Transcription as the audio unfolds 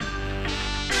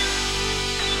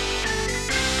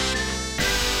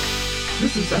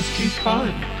This is SG Fun,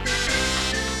 a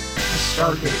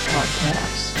Stargate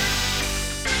podcast.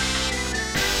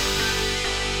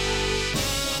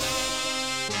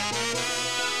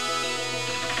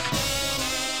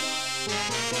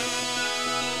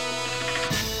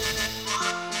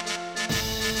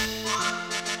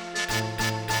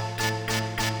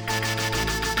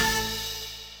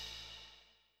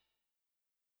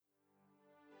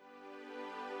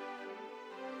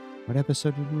 What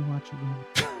episode did we watch again?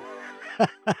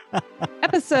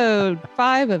 Episode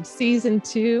 5 of season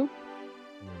 2.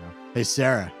 Hey,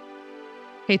 Sarah.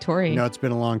 Hey, Tori. You know, it's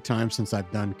been a long time since I've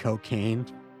done cocaine,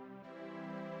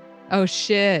 Oh,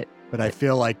 shit. but I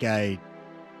feel like I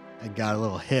got a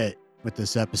little hit with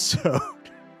this episode.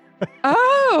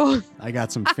 Oh, I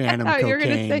got some phantom thought you were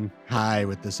gonna cocaine high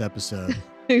with this episode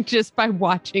just by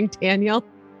watching Daniel.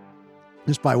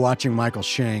 just by watching Michael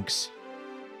Shanks.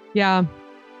 Yeah.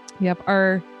 Yep.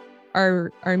 Our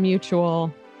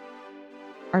mutual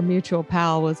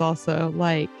pal was also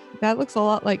like, that looks a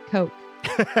lot like Coke.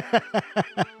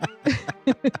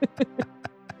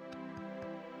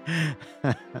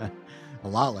 A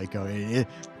lot like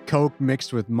Coke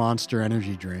mixed with Monster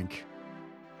Energy drink.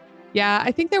 Yeah.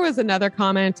 I think there was another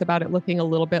comment about it looking a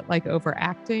little bit like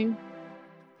overacting.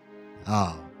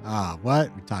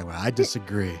 What we talking about? I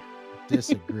disagree.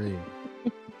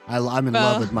 I'm in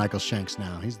love with Michael Shanks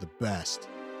now. He's the best.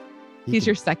 He's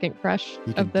your second crush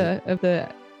of the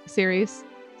series.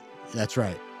 That's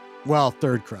right. Well,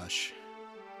 third crush.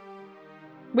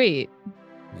 Wait,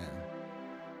 Yeah.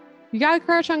 you got a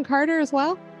crush on Carter as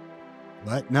well?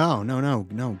 What? No.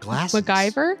 Glasses.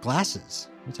 MacGyver? Glasses.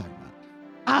 What are you talking about?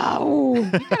 Oh,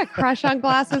 you got a crush on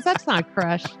glasses? That's not a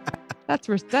crush. That's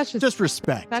Just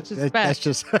respect. That's respect. That's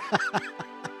just.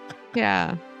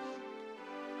 Yeah.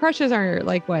 Crushes are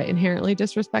like what, inherently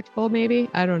disrespectful, maybe?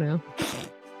 I don't know.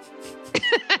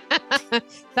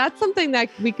 That's something that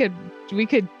we could,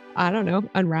 I don't know,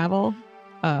 unravel,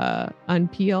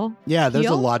 unpeel. Yeah, there's a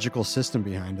Peel? logical system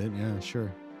behind it. Yeah,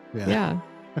 sure. Yeah.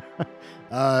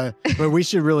 But we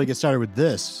should really get started with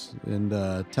this and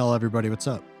tell everybody what's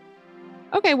up.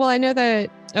 Okay, well, I know that,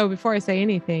 before I say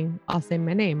anything, I'll say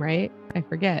my name, right? I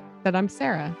forget that I'm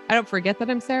Sarah. I don't forget that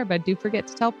I'm Sarah, but I do forget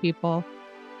to tell people.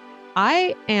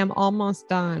 I am almost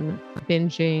done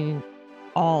binging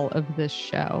all of this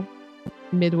show,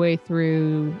 midway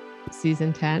through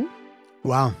season 10.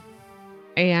 Wow.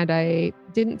 And I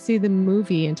didn't see the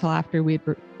movie until after we'd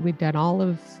done all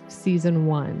of season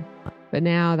 1. But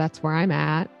now that's where I'm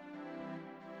at.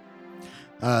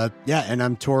 Yeah, and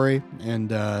I'm Tori,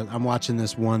 and I'm watching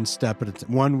this one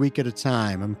week at a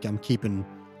time. I'm keeping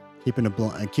it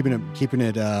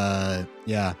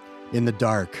in the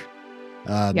dark.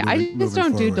 I just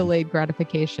don't do delayed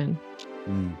gratification.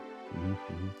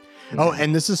 Oh,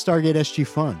 and this is Stargate SG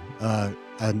Fun, a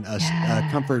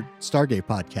comfort Stargate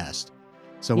podcast.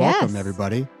 So welcome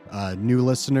everybody, new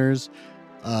listeners,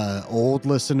 old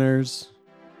listeners,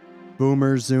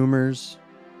 boomers, zoomers,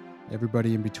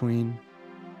 everybody in between.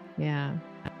 Yeah,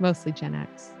 mostly Gen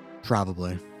X.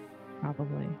 Probably.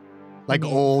 Like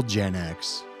old Gen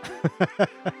X.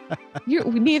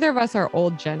 Neither of us are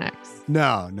old Gen X.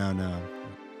 No. And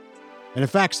in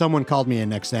fact, someone called me a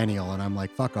Nexennial, and I'm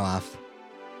like, fuck off.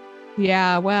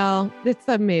 Yeah, well, it's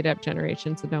a made-up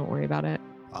generation, so don't worry about it.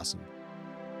 Awesome.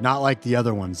 Not like the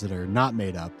other ones that are not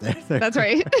made up. That's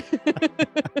right.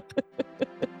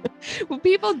 Well,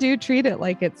 people do treat it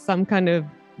like it's some kind of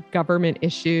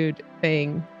government-issued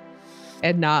thing,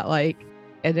 and not like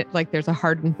there's a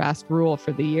hard and fast rule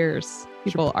for the years.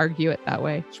 People argue it that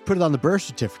way. Should put it on the birth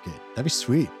certificate. That'd be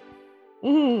sweet.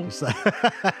 Mm.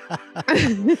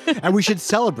 And we should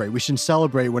celebrate. We should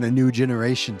celebrate when a new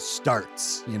generation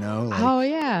starts. You know. Like, oh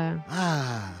yeah.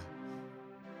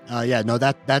 Yeah. No.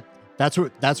 That's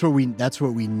what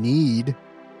we need.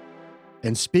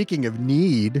 And speaking of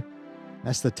need,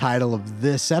 that's the title of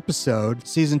this episode,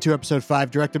 season 2, episode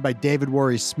 5, directed by David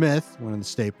Warry Smith, one of the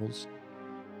staples,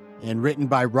 and written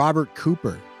by Robert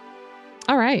Cooper.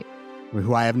 All right.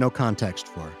 Who I have no context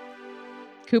for.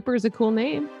 Cooper is a cool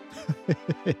name.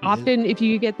 Often, if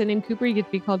you get the name Cooper, you get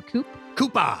to be called Coop.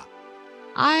 Cooper.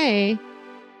 I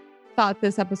thought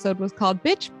this episode was called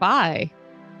Bitch Bye.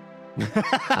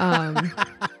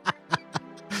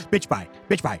 Bitch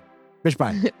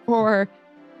bye. Or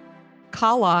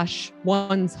Kalash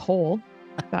One's Hole.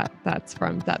 That's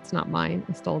not mine.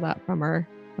 I stole that from our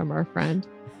friend.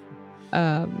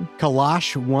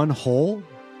 Kalash One Hole?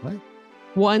 What?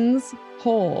 One's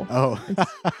Hole. Oh.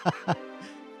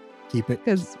 Keep it.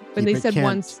 Because when they said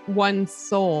one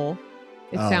soul,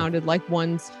 it sounded like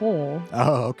one's whole.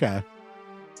 Oh, okay.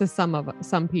 To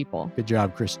some people. Good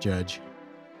job, Chris Judge.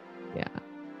 Yeah.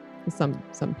 Some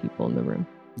people in the room.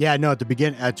 Yeah, no, at the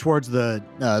beginning, towards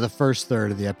the first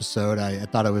third of the episode, I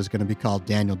thought it was going to be called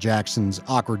Daniel Jackson's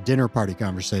Awkward Dinner Party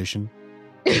Conversation.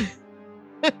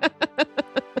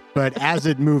 But as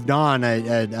it moved on,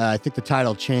 I think the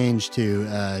title changed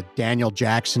to Daniel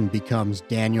Jackson becomes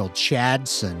Daniel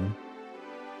Chadson.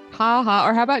 Ha ha.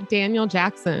 Or how about Daniel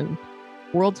Jackson,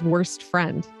 world's worst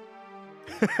friend?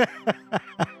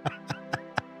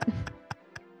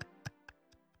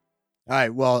 All right.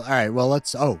 Well,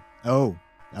 let's. Oh,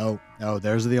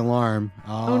 there's the alarm.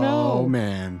 Oh, no.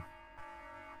 Man.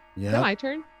 Is it Yeah. my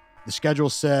turn? The schedule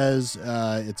says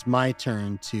it's my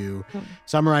turn to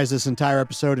summarize this entire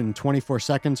episode in 24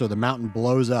 seconds or the mountain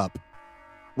blows up.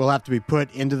 We'll have to be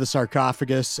put into the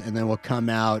sarcophagus and then we'll come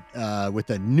out with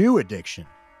a new addiction.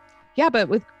 Yeah, but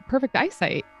with perfect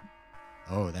eyesight.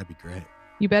 Oh, that'd be great.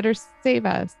 You better save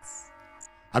us.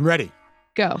 I'm ready.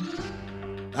 Go.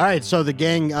 All right, so the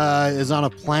gang is on a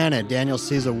planet. Daniel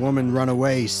sees a woman run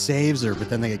away. He saves her, but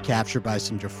then they get captured by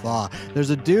some Jaffa. There's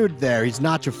a dude there. He's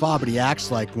not Jaffa, but he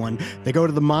acts like one. They go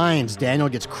to the mines. Daniel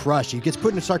gets crushed. He gets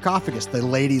put in a sarcophagus. The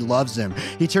lady loves him.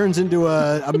 He turns into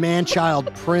a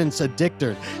man-child prince,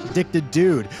 addicted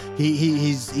dude.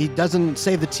 He doesn't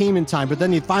save the team in time, but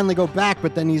then he finally go back,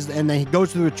 but then he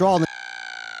goes through withdrawal.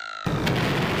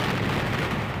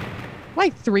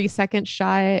 Like 3 seconds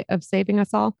shy of saving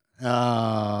us all.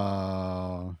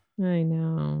 Oh. I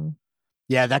know.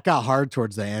 Yeah, that got hard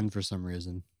towards the end for some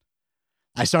reason.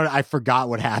 I forgot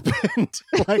what happened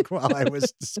like while I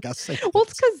was discussing. Well,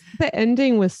 it's because the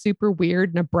ending was super weird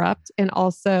and abrupt. And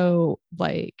also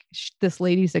like this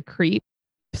lady's a creep.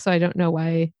 So I don't know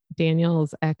why Daniel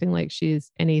is acting like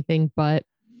she's anything but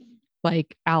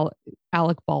like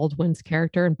Alec Baldwin's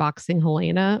character in Boxing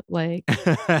Helena. Like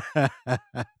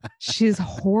she's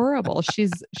horrible.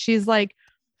 She's like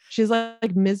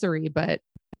Misery, but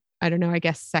I don't know, I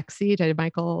guess sexy to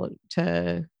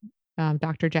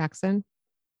Dr. Jackson.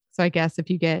 So I guess if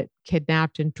you get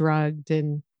kidnapped and drugged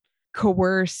and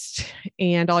coerced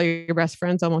and all your best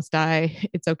friends almost die,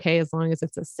 it's okay as long as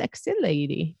it's a sexy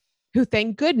lady who,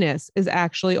 thank goodness, is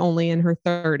actually only in her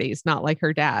 30s, not like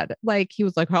her dad. Like he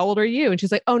was like, how old are you? And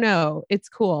she's like, oh no, it's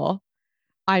cool.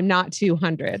 I'm not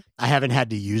 200. I haven't had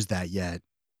to use that yet.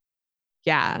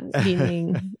 Yeah,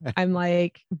 meaning I'm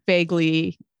like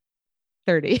vaguely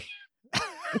 30.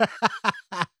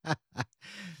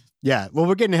 Yeah, well,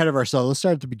 we're getting ahead of ourselves. Let's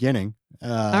start at the beginning. All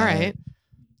right.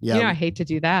 Yeah. I hate to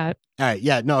do that. All right.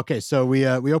 Yeah. No. Okay. So we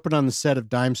opened on the set of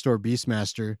Dime Store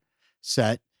Beastmaster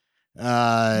set,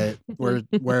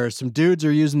 where some dudes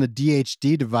are using the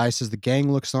DHD device as the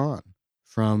gang looks on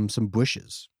from some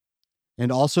bushes,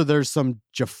 and also there's some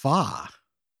Jaffa.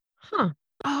 Huh.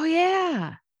 Oh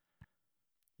yeah.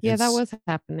 Yeah, that was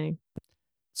happening.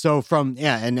 So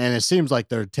and it seems like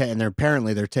they're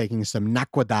apparently they're taking some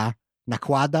naquada,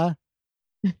 Naquada.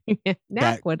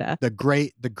 the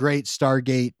great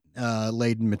Stargate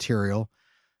laden material.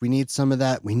 We need some of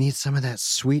that. We need some of that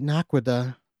sweet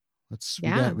naquada.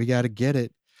 We got to get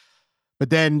it.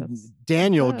 But then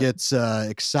Daniel gets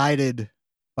excited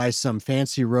by some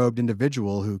fancy robed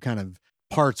individual who kind of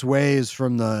parts ways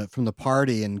from the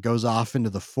party and goes off into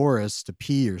the forest to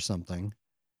pee or something.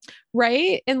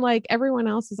 Right. And like everyone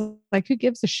else is like, who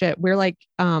gives a shit? We're like,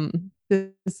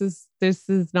 this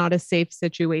is not a safe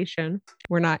situation.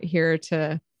 We're not here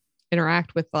to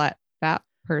interact with that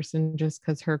person just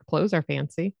because her clothes are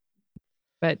fancy.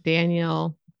 But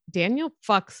Daniel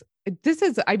fucks. This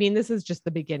is just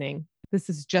the beginning. This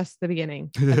is just the beginning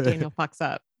of Daniel fucks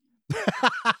up.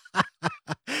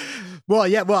 Well,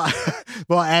 yeah, well,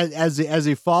 as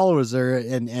he follows her,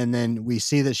 and then we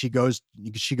see that she goes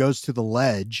to the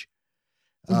ledge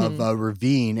of a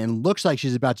ravine and looks like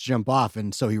she's about to jump off,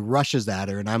 and so he rushes at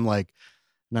her, and I'm like,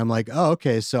 oh,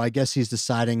 okay, so I guess he's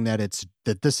deciding that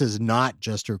this is not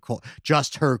just her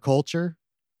culture.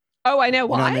 Oh, I know.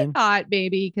 Well, You know what I mean? thought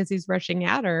maybe because he's rushing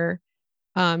at her,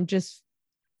 just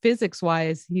physics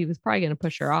wise, he was probably going to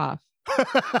push her off.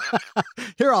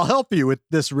 Here, I'll help you with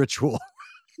this ritual.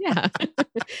 Yeah.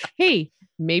 Hey,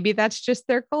 maybe that's just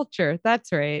their culture.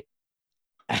 That's right.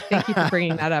 Thank you for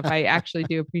bringing that up. I actually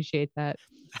do appreciate that.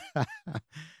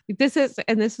 This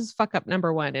is fuck up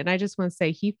number one. And I just want to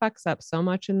say he fucks up so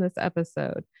much in this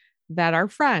episode that our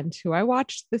friend who I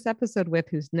watched this episode with,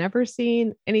 who's never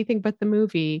seen anything but the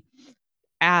movie,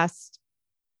 asked,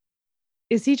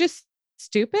 is he just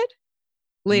stupid?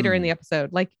 Later in the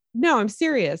episode. Like, no, I'm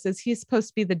serious. Is he supposed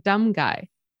to be the dumb guy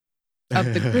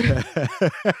of the group?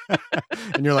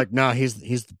 And you're like, no, he's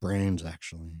the brains,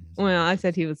 actually. Well, I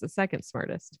said he was the second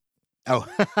smartest. Oh.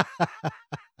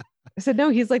 I said, no,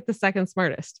 he's like the second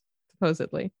smartest,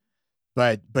 supposedly.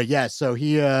 But yeah,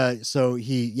 he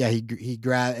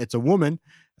grab it's a woman.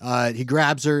 He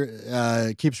grabs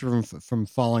her, keeps her from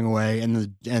falling away,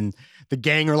 and the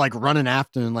gang are like running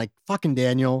after him, like fucking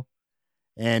Daniel,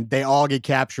 and they all get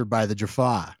captured by the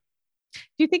Jaffa.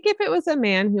 Do you think if it was a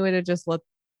man, he would have just let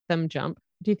them jump?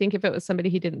 Do you think if it was somebody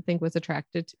he didn't think was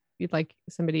attracted to, like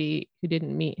somebody who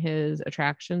didn't meet his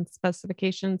attraction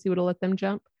specifications, he would have let them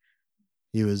jump?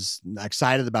 He was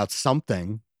excited about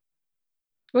something.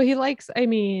 Well, he likes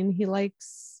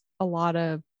a lot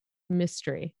of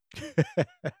mystery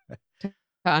to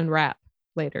unwrap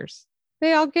later.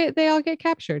 They all get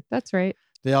captured. That's right.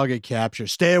 They all get captured.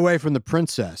 Stay away from the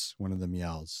princess, one of them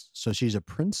yells. So she's a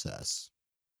princess.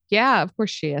 Yeah, of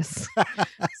course she is.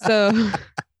 So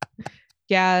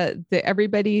yeah,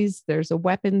 there's a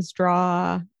weapons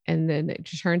draw, and then it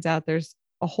just turns out there's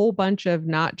a whole bunch of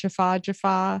not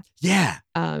Jaffa. Yeah.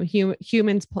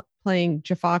 Humans playing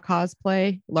Jaffa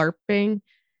cosplay, LARPing.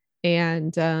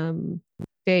 And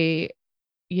they,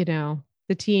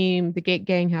 the gate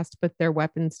gang has to put their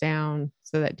weapons down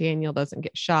so that Daniel doesn't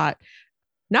get shot.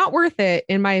 Not worth it,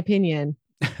 in my opinion.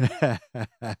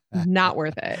 Not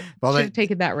worth it. Well, should have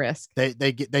taken that risk.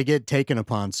 They get taken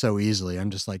upon so easily.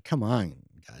 I'm just like, come on,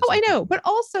 guys. Oh, I know. But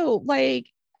also, like,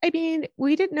 I mean,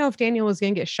 we didn't know if Daniel was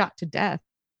going to get shot to death.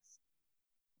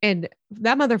 And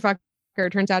that motherfucker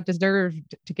turns out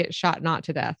deserved to get shot not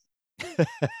to death.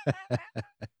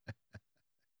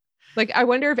 Like, I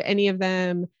wonder if any of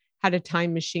them had a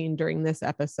time machine during this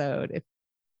episode, if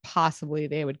possibly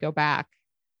they would go back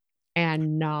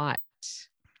and not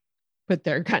put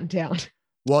their gun down.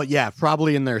 Well, yeah,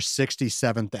 probably in their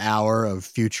 67th hour of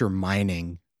future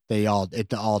mining,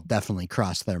 it all definitely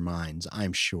crossed their minds,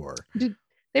 I'm sure.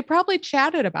 They probably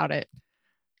chatted about it.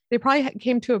 They probably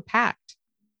came to a pact.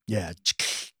 Yeah.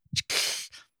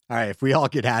 All right, if we all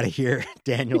get out of here,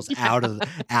 Daniel's out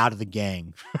of the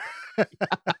gang.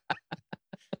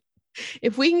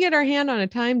 If we can get our hand on a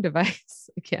time device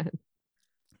again,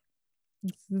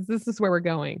 this is where we're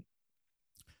going.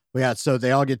 Well, yeah, so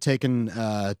they all get taken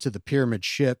to the pyramid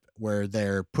ship where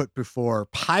they're put before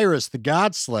Pyrrhus, the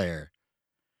Godslayer.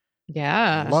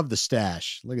 Yeah. I love the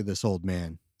stash. Look at this old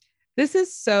man. This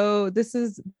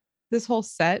whole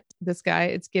set, this guy,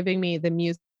 it's giving me the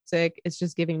music. It's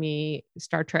just giving me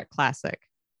Star Trek classic.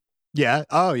 Yeah.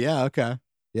 Oh, yeah. Okay.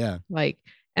 Yeah. Like,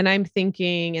 and I'm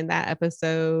thinking in that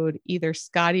episode, either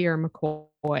Scotty or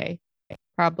McCoy,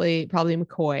 probably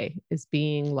McCoy is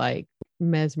being like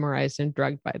mesmerized and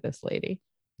drugged by this lady.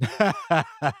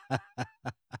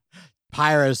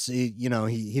 Pyrrhus,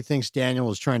 he thinks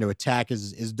Daniel is trying to attack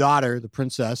his daughter, the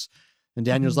princess, and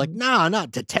Daniel's like, "No,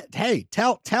 not hey,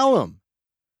 tell him,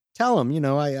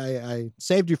 I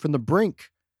saved you from the brink."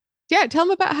 Yeah, tell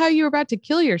him about how you were about to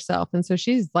kill yourself, and so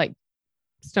she's like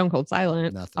stone cold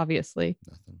silent. Nothing. Obviously,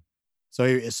 nothing.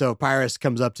 So Pyrrhus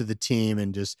comes up to the team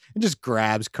and just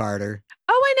grabs Carter.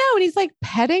 Oh, I know, and he's like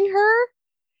petting her.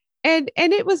 And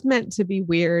it was meant to be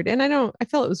weird. And I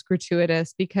felt it was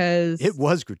gratuitous because it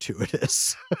was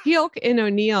gratuitous. Teal'c and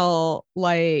O'Neill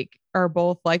like are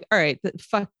both like, all right,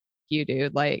 fuck you,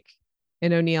 dude. Like,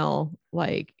 and O'Neill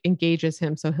like engages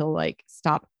him so he'll like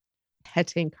stop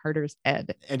petting Carter's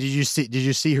head. And did you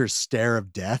see her stare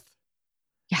of death?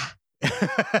 Yeah.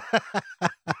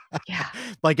 Yeah.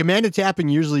 Like Amanda Tapping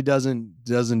usually doesn't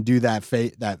do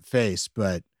that face,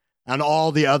 but on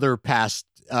all the other past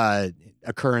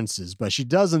occurrences, but she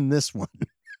does in this one.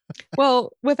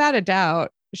 Well, without a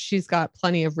doubt, she's got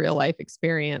plenty of real life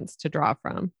experience to draw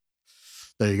from.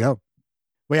 There you go.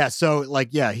 Well, yeah. So like,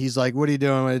 yeah, he's like, what are you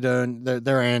doing? What are you doing?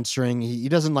 They're answering. He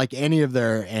doesn't like any of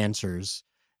their answers.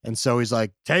 And so he's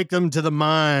like, take them to the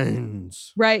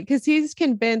mines. Right. Because he's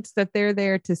convinced that they're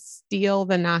there to steal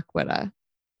the Naquadah,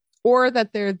 or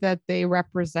that they're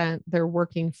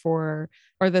working for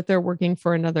another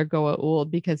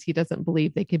Goa'uld, because he doesn't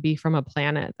believe they could be from a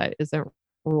planet that isn't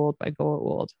ruled by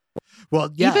Goa'uld. Well,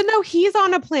 yeah. Even though he's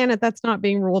on a planet that's not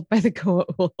being ruled by the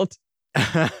Goa'uld.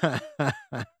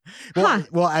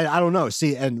 Well, I don't know.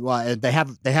 See, and they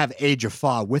have a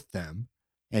Jaffa with them,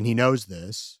 and he knows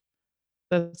this.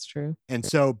 That's true. And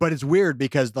so, but it's weird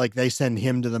because like they send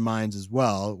him to the mines as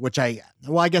well, which I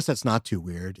guess that's not too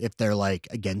weird if they're like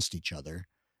against each other,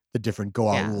 the different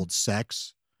Goa'uld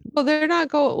sects. Well, they're not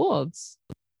Goa'ulds.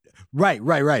 Right.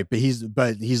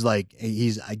 But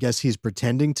I guess he's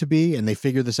pretending to be, and they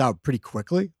figure this out pretty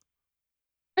quickly.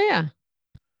 Oh, yeah.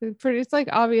 It's like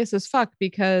obvious as fuck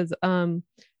because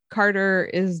Carter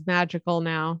is magical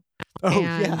now. Oh,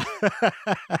 yeah.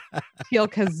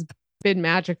 Teal'c has been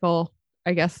magical,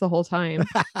 I guess, the whole time.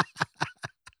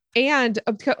 And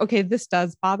okay, this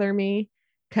does bother me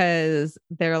because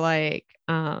they're like,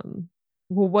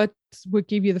 well, what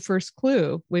gave you the first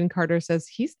clue? When Carter says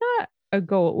he's not a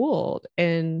Goa'uld,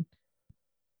 and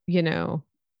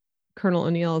Colonel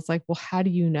O'Neill is like, well, how do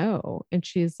you know? And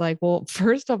she's like, well,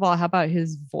 first of all, how about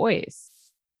his voice?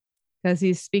 Because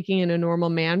he's speaking in a normal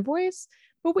man voice.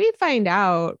 But we find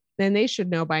out, and they should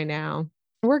know by now,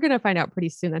 we're going to find out pretty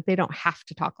soon that they don't have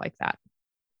to talk like that.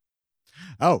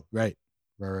 Oh, right.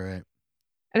 Right.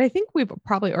 And I think we've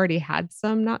probably already had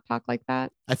some not talk like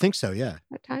that. I think so, yeah.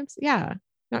 At times. Yeah.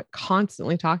 Not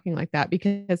constantly talking like that,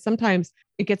 because sometimes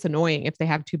it gets annoying if they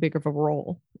have too big of a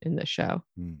role in the show,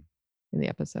 in the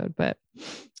episode. But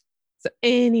so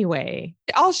anyway,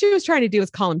 all she was trying to do was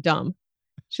call him dumb.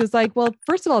 She was like, well,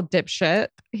 first of all, dipshit.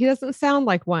 He doesn't sound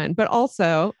like one, but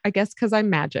also, I guess, because I'm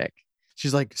magic.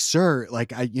 She's like, sir,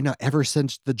 like, ever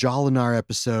since the Jolinar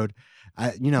episode,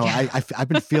 I've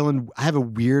been feeling, I have a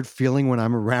weird feeling when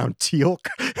I'm around Teal'c.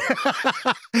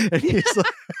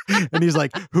 and he's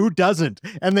like, who doesn't?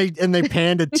 And they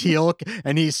pan to Teal'c,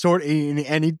 and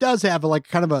he does have like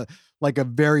kind of a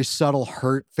very subtle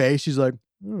hurt face. He's like,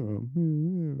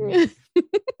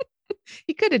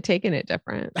 He could have taken it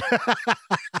different.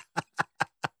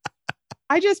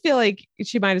 I just feel like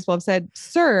she might as well have said,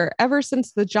 sir, ever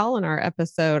since the Jolinar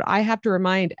episode, I have to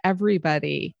remind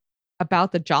everybody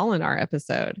about the Jolinar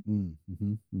episode.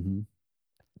 In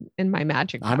my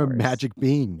magic powers. I'm a magic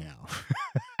being now.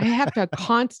 I have to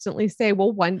constantly say,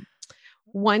 well,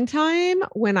 one time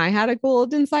when I had a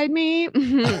Goa'uld inside me,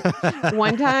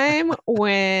 one time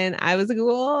when I was a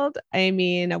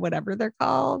Goa'uld, whatever they're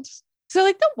called. So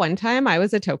like the one time I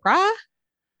was a Tok'ra.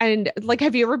 And like,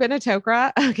 have you ever been a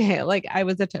Tok'ra? Okay, like I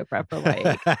was a Tok'ra for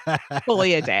like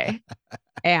fully a day.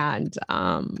 And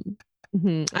I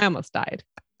almost died.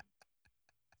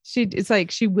 It's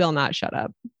like, she will not shut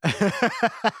up.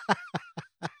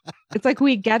 It's like,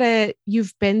 we get it.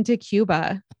 You've been to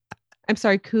Cuba. I'm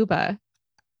sorry, Cuba.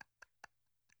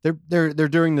 They're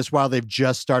doing this while they've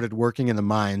just started working in the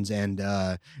mines, and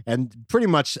pretty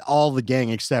much all the gang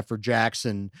except for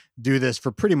Jackson do this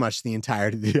for pretty much the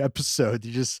entirety of the episode. They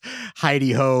just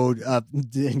hidey-ho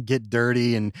and get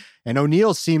dirty, and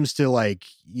O'Neill seems to like,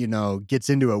 gets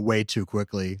into it way too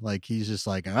quickly. Like he's just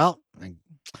like, well, I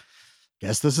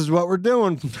guess this is what we're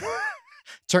doing.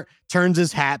 Turns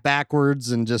his hat backwards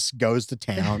and just goes to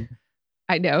town.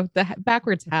 I know the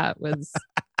backwards hat was.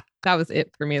 That was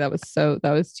it for me. That was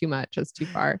too much. It was too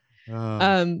far.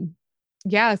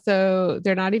 Yeah. So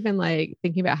they're not even like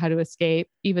thinking about how to escape,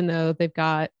 even though they've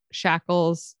got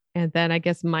shackles and then I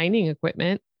guess mining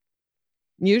equipment.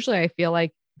 Usually I feel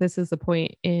like this is the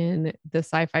point in the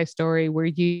sci-fi story where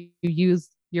you use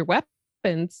your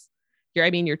weapons,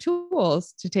 your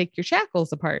tools to take your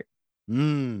shackles apart.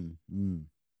 In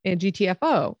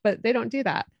GTFO, but they don't do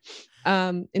that.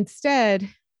 Instead,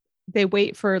 they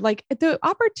wait for like the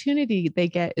opportunity they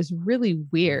get is really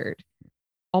weird,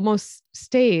 almost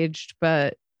staged,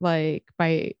 but like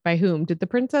by whom? Did the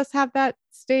princess have that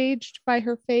staged by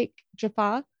her fake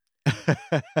Jaffa?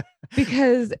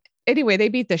 Because anyway, they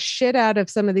beat the shit out of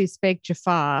some of these fake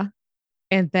Jaffa,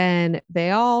 and then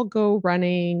they all go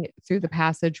running through the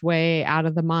passageway out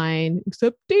of the mine,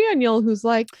 except Daniel, who's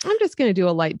like, I'm just going to do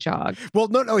a light jog. Well,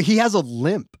 no, he has a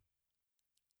limp.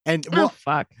 And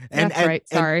fuck. That's right.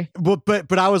 Sorry.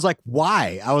 But I was like,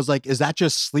 why? I was like, is that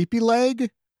just sleepy leg?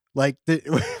 Like,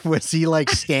 was he like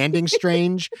standing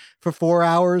strange for 4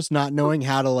 hours, not knowing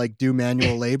how to like do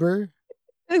manual labor?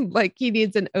 Like he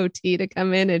needs an OT to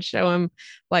come in and show him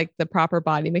like the proper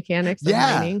body mechanics of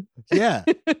mining. Yeah.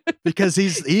 Because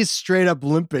he's straight up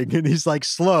limping and he's like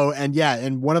slow.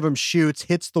 And one of them shoots,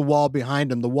 hits the wall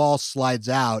behind him. The wall slides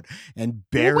out and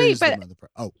buries the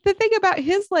thing about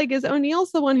his leg is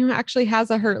O'Neill's the one who actually has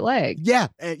a hurt leg. Yeah.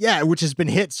 Yeah. Which has been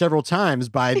hit several times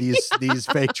by these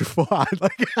fake Jaffa.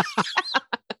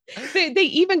 They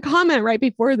even comment right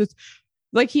before this.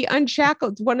 Like he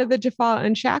unshackles, one of the Jaffa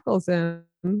unshackles him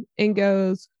and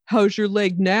goes, how's your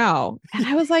leg now? And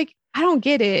I was like, I don't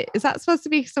get it. Is that supposed to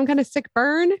be some kind of sick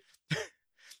burn?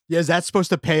 Yeah, is that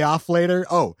supposed to pay off later?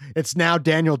 Oh, it's now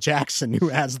Daniel Jackson who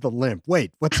has the limp.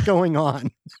 Wait, what's going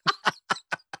on?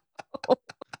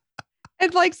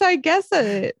 And like, so I guess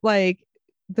like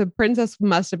the princess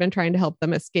must have been trying to help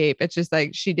them escape. It's just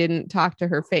like she didn't talk to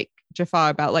her fake Jaffa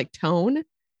about like tone.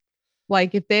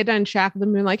 Like if they'd unshackled them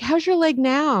and been like, how's your leg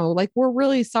now? Like, we're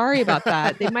really sorry about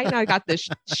that. They might not have got this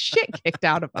shit kicked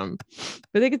out of them,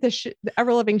 but they get the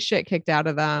ever living shit kicked out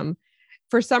of them.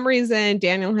 For some reason,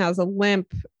 Daniel has a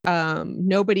limp.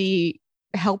 Nobody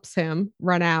helps him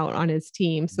run out on his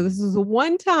team. So this is the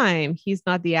one time he's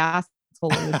not the asshole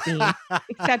in the team,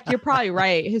 except you're probably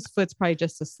right. His foot's probably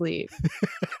just asleep.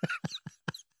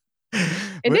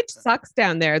 And And it sucks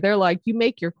down there. They're like, you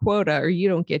make your quota or you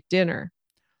don't get dinner.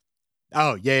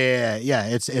 Oh, yeah.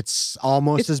 It's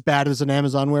almost as bad as an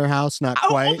Amazon warehouse, not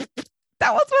quite.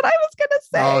 That was what I was going to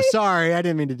say. Oh, sorry. I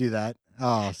didn't mean to do that.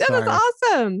 Oh, that sorry. was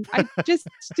awesome. I just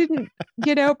didn't,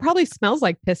 probably smells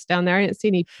like piss down there. I didn't see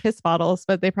any piss bottles,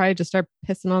 but they probably just start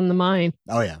pissing on the mine.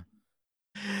 Oh, yeah.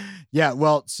 Yeah,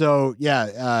 well, so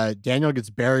Daniel gets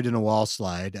buried in a wall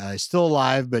slide. He's still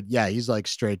alive, but yeah, he's like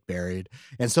straight buried.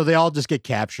 And so they all just get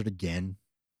captured again.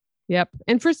 Yep.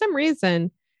 And for some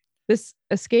reason, this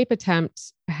escape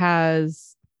attempt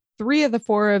has 3 of the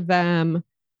 4 of them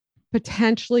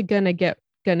potentially gonna get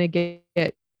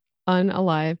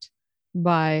unalived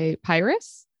by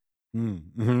Pyrrhus.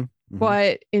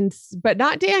 But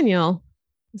not Daniel.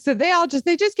 So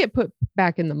they just get put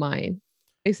back in the mine,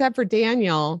 except for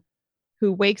Daniel,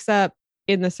 who wakes up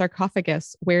in the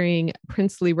sarcophagus wearing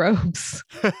princely robes.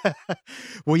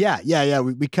 Well, yeah.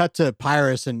 We cut to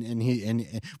Pyrrhus and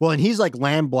he's like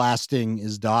lambasting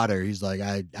his daughter. He's like,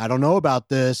 I don't know about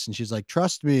this. And she's like,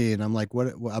 trust me. And I'm like,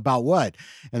 what about what?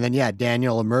 And then,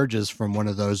 Daniel emerges from one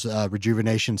of those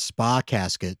rejuvenation spa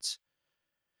caskets.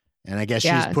 And I guess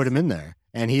she's put him in there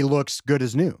and he looks good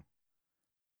as new.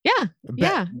 Yeah.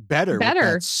 Better. With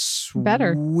that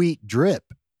sweet drip.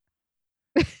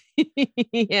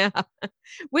 Yeah.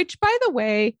 Which, by the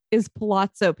way, is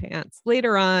palazzo pants.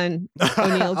 Later on,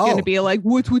 O'Neill's going to be like,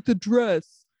 what's with the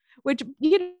dress? Which,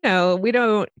 we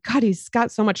don't, God, he's got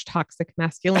so much toxic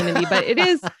masculinity, but it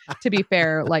is, to be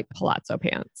fair, like palazzo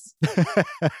pants. I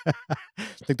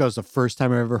think that was the first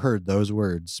time I ever heard those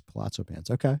words, palazzo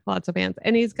pants. Okay. Palazzo pants.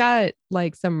 And he's got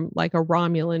like a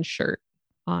Romulan shirt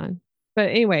on. But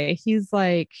anyway, he's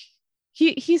like,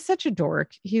 he's such a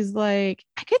dork. He's like,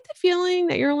 I get the feeling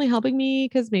that you're only helping me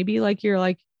because maybe like you're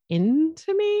like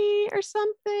into me or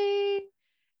something.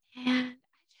 And I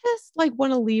just like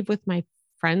want to leave with my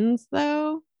friends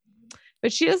though.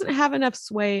 But she doesn't have enough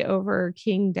sway over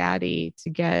King Daddy to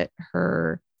get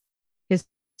his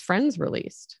friends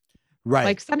released. Right.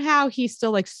 Like somehow he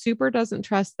still like super doesn't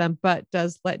trust them, but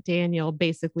does let Daniel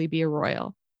basically be a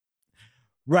royal.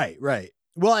 Right.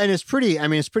 Well, and it's pretty,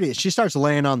 she starts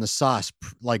laying on the sauce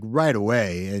like right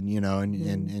away. And,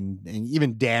 and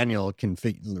even Daniel can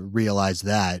realize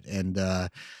that.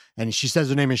 And she says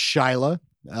her name is Shyla.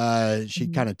 She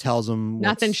kind of tells him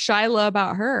nothing Shyla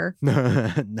about her.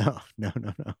 No.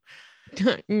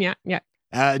 Yeah.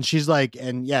 And she's like,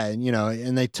 and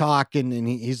they talk and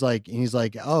he's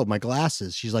like, oh, my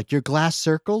glasses. She's like, your glass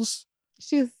circles?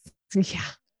 Yeah.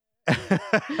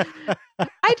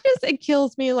 It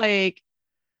kills me. Like,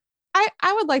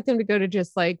 I would like them to go to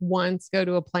just like once go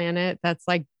to a planet that's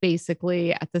like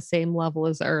basically at the same level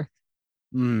as Earth.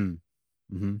 Where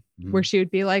she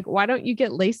would be like, why don't you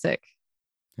get LASIK?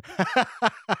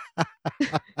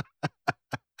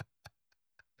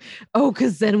 Oh,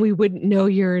 because then we wouldn't know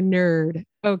you're a nerd.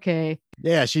 Okay.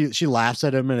 Yeah, she laughs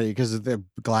at him because the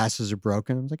glasses are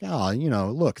broken. I was like, oh,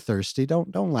 look, thirsty.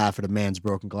 Don't laugh at a man's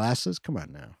broken glasses. Come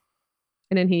on now.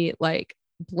 And then he like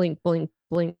blinks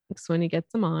when he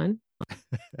gets them on.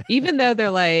 Even though they're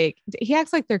like, he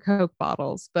acts like they're Coke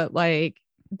bottles, but like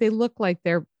they look like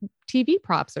they're TV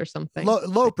props or something.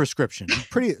 Low prescription,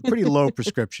 pretty low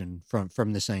prescription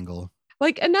from this angle.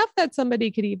 Like enough that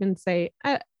somebody could even say,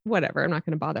 whatever, I'm not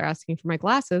going to bother asking for my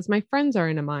glasses. My friends are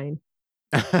in a mine.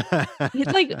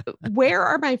 It's like, where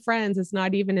are my friends? It's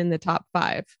not even in the top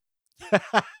 5.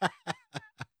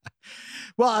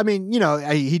 Well, I mean,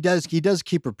 he does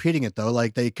keep repeating it though.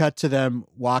 Like they cut to them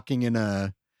walking in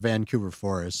a Vancouver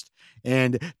forest,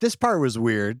 and this part was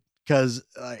weird because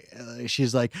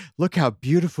she's like, "Look how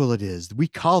beautiful it is. We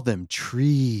call them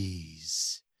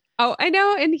trees." Oh, I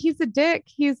know, and he's a dick.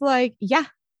 He's like, "Yeah,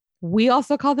 we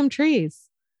also call them trees."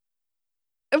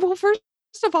 Well, first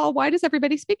of all, why does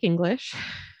everybody speak English?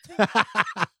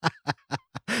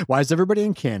 Why is everybody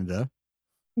in Canada?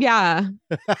 Yeah.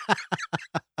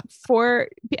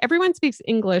 Everyone speaks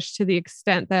English to the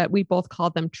extent that we both call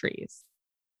them trees.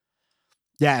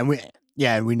 Yeah, and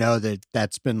we know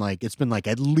it's been like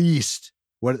at least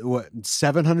what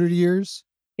 700 years?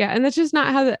 Yeah, and that's just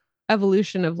not how the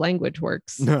evolution of language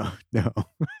works. No.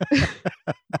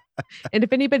 And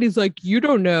if anybody's like, you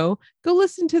don't know, go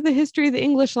listen to the History of the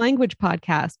English Language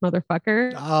podcast,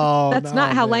 motherfucker. Oh, that's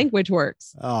not how language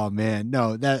works. Oh man,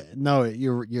 no,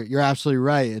 you're absolutely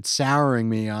right. It's souring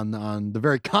me on the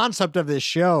very concept of this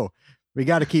show. We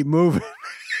got to keep moving.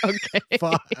 Okay.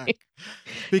 Fuck.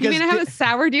 Because you mean I haven't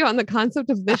soured you on the concept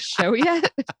of this show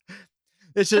yet?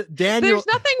 It's just Daniel. There's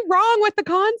nothing wrong with the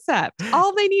concept.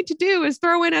 All they need to do is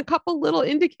throw in a couple little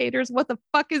indicators what the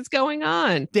fuck is going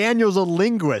on. Daniel's a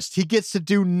linguist. He gets to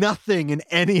do nothing in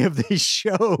any of these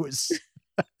shows.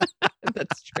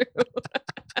 That's true.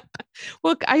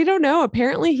 Well, I don't know.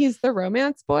 Apparently he's the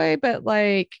romance boy, but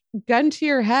like, gun to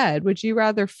your head, would you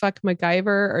rather fuck MacGyver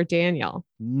or Daniel?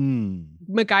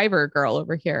 MacGyver girl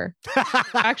over here.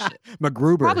 Actually,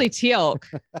 MacGruber. Probably Teal'c.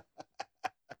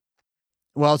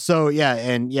 Well, so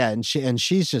and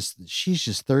she's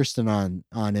just thirsting on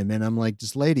him, and I'm like,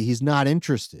 this lady, he's not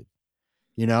interested,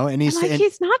 and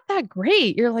he's not that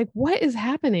great. You're like, what is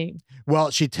happening?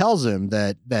 Well, she tells him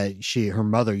that her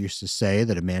mother used to say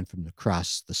that a man from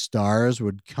across the stars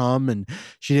would come, and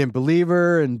she didn't believe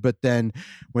her. But then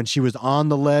when she was on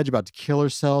the ledge about to kill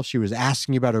herself, she was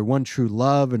asking about her one true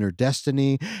love and her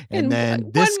destiny. And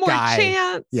then this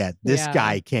guy, this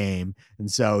guy came. And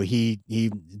so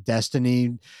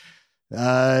destiny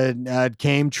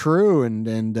came true,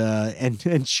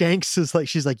 and Shanks is like,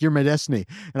 she's like, you're my destiny,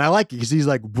 and I like it because he's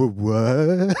like,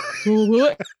 what?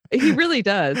 He really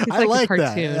does. He's like a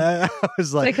cartoon. I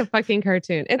was like a fucking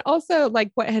cartoon. And also,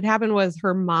 like, what had happened was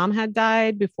her mom had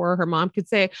died before her mom could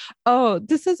say, oh,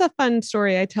 this is a fun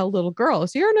story I tell little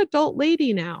girls. You're an adult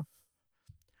lady now.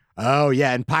 Oh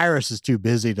yeah, and Pyrus is too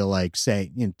busy to like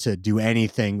say, to do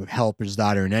anything, help his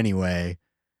daughter in any way.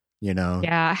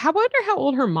 Yeah. I wonder how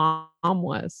old her mom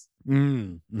was.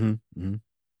 Any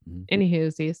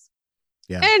hoosies.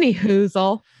 Yeah. Any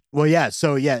hoozle. Well, yeah.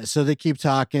 So they keep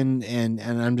talking, and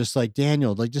I'm just like,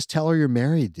 Daniel, like, just tell her you're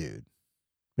married, dude.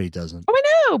 But he doesn't. Oh, I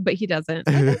know, but he doesn't.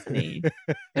 Why doesn't he?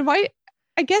 And why?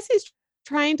 I guess he's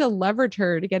trying to leverage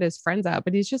her to get his friends out,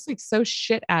 but he's just like so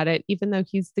shit at it, even though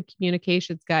he's the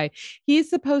communications guy. He's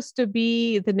supposed to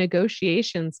be the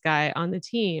negotiations guy on the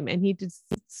team, and he did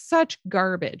such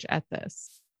garbage at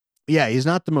this. Yeah, he's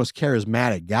not the most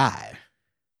charismatic guy.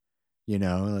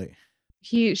 Like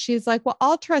she's like, well,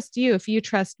 I'll trust you if you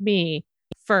trust me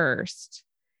first.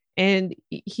 And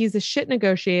he's a shit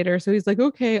negotiator. So he's like,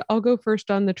 okay, I'll go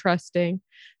first on the trusting.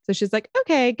 So she's like,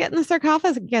 okay, get in the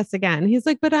sarcophagus again. He's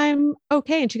like, but I'm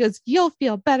okay. And she goes, you'll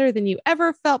feel better than you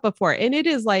ever felt before. And it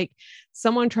is like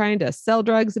someone trying to sell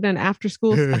drugs in an after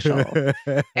school special.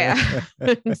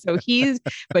 So he's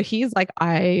like,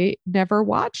 I never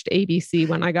watched ABC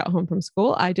when I got home from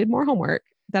school. I did more homework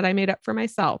that I made up for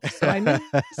myself. So I missed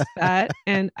that.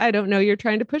 And I don't know, you're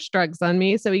trying to push drugs on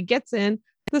me. So he gets in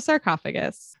the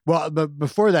sarcophagus. Well, but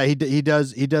before that, he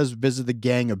does visit the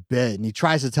gang a bit, and he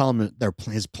tries to tell them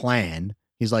his plan.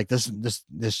 He's like,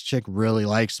 this chick really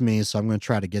likes me, so I'm going to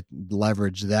try to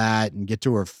leverage that and get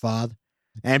to her father.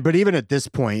 But even at this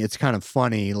point, it's kind of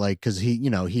funny, like, because he's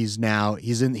in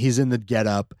the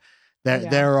getup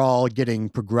that they're all getting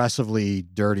progressively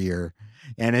dirtier.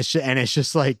 And it's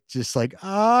just like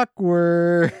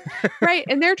awkward. Right.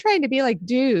 And they're trying to be like,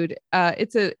 dude,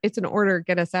 it's an order.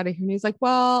 Get us out of here. And he's like,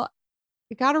 well,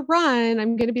 I got to run.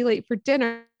 I'm going to be late for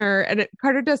dinner. And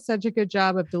Carter does such a good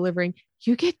job of delivering.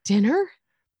 You get dinner?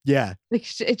 Yeah. Like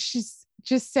it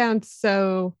just sounds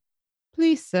so,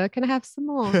 please, sir, can I have some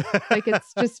more? Like,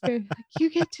 it's just very, like, you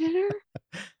get dinner?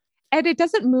 And it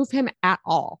doesn't move him at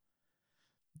all.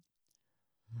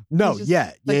 No,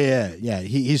 yeah.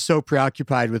 He's so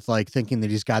preoccupied with like thinking that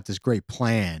he's got this great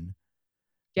plan.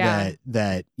 Yeah.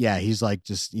 He's like,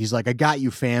 I got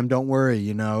you, fam. Don't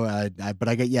worry, but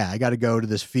I got to go to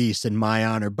this feast in my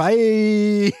honor.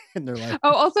 Bye. And they're like,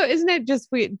 oh, also, isn't it just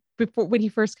before when he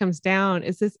first comes down?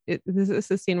 Is this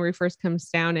the scene where he first comes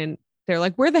down and they're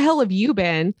like, where the hell have you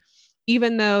been?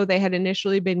 Even though they had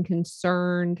initially been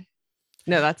concerned.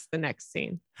 No, that's the next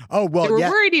scene. Oh, well, they were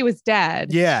worried he was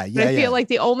dead. Yeah. But I feel like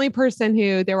the only person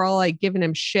who they were all like giving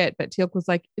him shit, but Teal'c was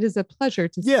like, it is a pleasure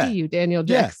to see you, Daniel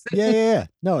Jackson. Yeah.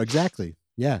 No, exactly.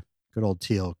 Yeah. Good old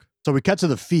Teal'c. So we cut to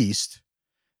the feast,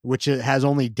 which has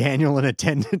only Daniel in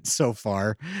attendance so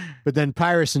far. But then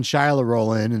Pyrus and Shyla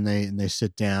roll in and they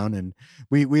sit down, and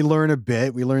we learn a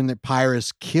bit. We learn that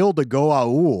Pyrus killed a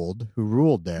Goa'uld who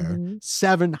ruled there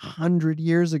 700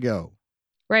 years ago.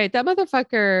 Right, that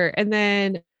motherfucker. And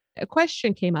then a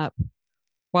question came up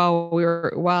while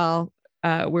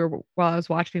I was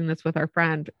watching this with our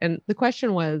friend, and the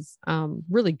question was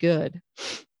really good,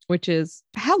 which is,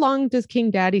 how long does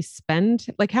King Daddy spend?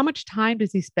 Like, how much time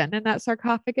does he spend in that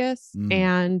sarcophagus?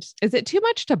 And is it too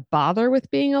much to bother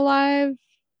with being alive?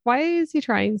 Why is he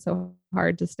trying so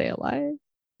hard to stay alive?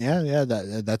 Yeah,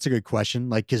 that's a good question.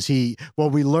 Like, because we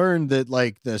learned that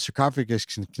like the sarcophagus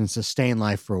can sustain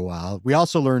life for a while. We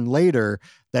also learned later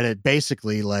that it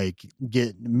basically like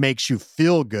makes you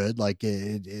feel good. Like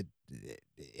it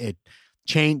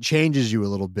changes you a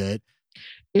little bit.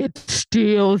 It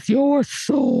steals your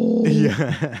soul.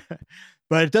 Yeah.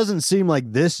 But it doesn't seem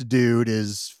like this dude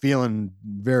is feeling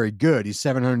very good. He's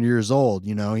 700 years old.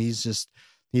 You know, he's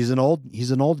an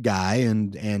old guy,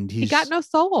 and He got no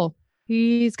soul.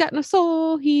 He's got no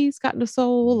soul. He's got no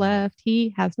soul left.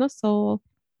 He has no soul.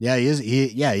 Yeah, he is.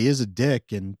 He is a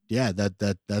dick, and yeah,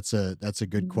 that's a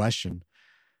good question.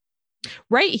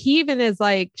 Right. He even is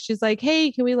like, she's like,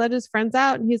 hey, can we let his friends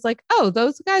out? And he's like, oh,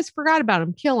 those guys forgot about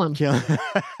him. Kill him. So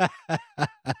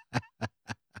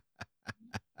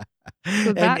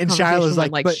and Shiloh's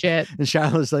like shit. And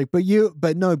Shiloh's like, but you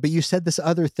said this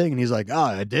other thing, and he's like, oh,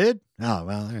 I did. Oh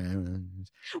well.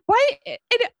 Why?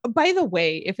 By the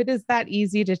way, if it is that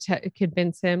easy to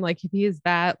convince him, like if he is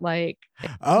that like,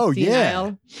 oh senile,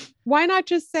 yeah, why not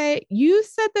just say you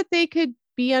said that they could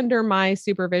be under my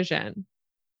supervision?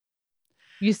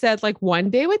 You said like one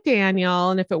day with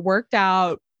Daniel, and if it worked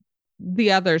out,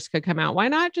 the others could come out. Why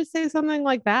not just say something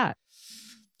like that?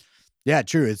 Yeah,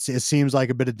 true. It seems like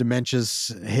a bit of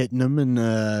dementia's hitting him,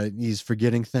 and he's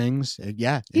forgetting things.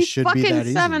 Yeah, it should be that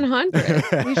easy. 700.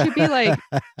 He should be like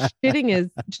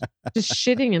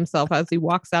shitting himself as he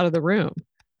walks out of the room.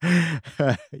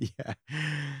 Yeah.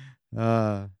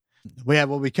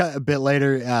 We cut a bit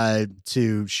later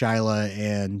to Shyla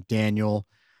and Daniel,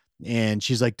 and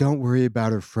she's like, "Don't worry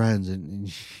about her friends,"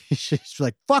 and she's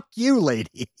like, "Fuck you,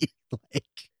 lady." Like,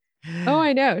 oh,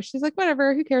 I know. She's like,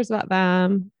 "Whatever. Who cares about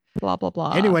them?" Blah, blah,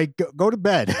 blah. Anyway, go to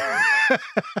bed.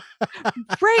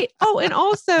 Right. Oh, and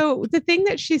also the thing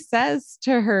that she says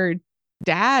to her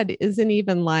dad isn't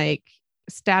even like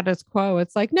status quo.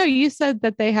 It's like, no, you said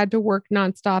that they had to work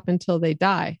nonstop until they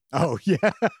die. Oh,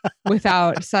 yeah.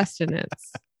 Without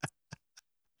sustenance.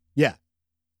 Yeah.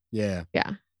 Yeah.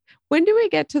 Yeah. When do we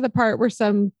get to the part where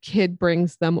some kid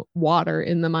brings them water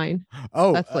in the mine?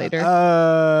 Oh, that's later.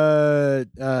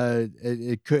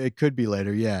 It could be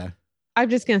later. Yeah. I'm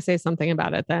just going to say something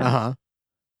about it then. Uh-huh.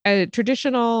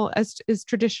 Traditional is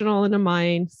traditional in a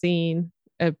mine scene,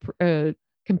 a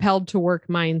compelled to work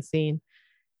mine scene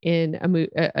in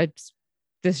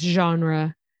this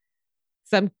genre.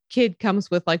 Some kid comes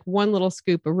with like one little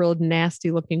scoop of real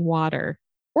nasty looking water,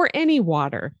 or any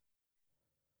water.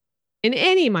 In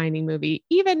any mining movie,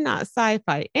 even not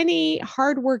sci-fi, any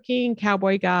hardworking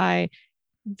cowboy guy,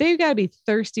 they've got to be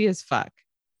thirsty as fuck.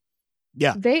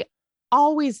 Yeah. They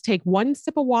always take one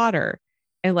sip of water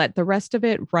and let the rest of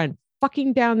it run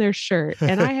fucking down their shirt.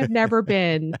 And I have never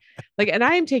been like, and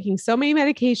I am taking so many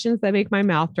medications that make my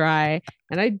mouth dry,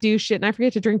 and I do shit and I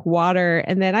forget to drink water.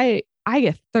 And then I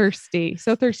get thirsty,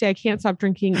 so thirsty I can't stop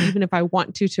drinking even if I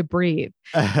want to breathe.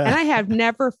 And I have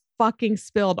never fucking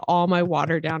spilled all my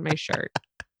water down my shirt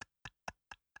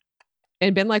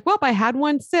and been like, well, I had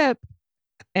one sip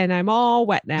and I'm all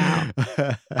wet now.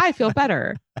 I feel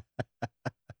better.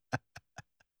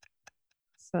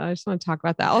 So I just want to talk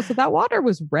about that. Also, that water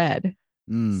was red.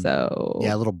 So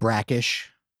yeah, a little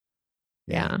brackish.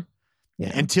 Yeah.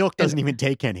 And Teal'c doesn't even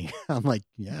take any. I'm like,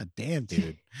 yeah, damn,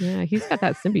 dude. Yeah, he's got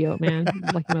that symbiote, man.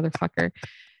 Like a motherfucker.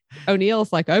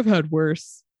 O'Neill's like, I've had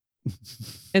worse.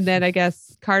 And then I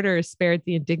guess Carter is spared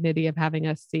the indignity of having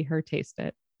us see her taste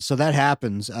it. So that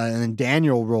happens. And then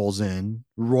Daniel rolls in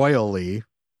royally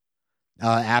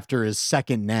after his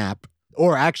second nap,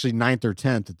 or actually 9th or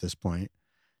 10th at this point.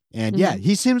 And yeah,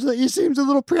 he seems a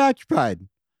little preoccupied.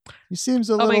 He seems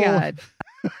a little. Oh my God.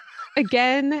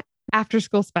 Again, after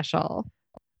school special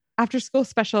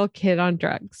kid on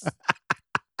drugs.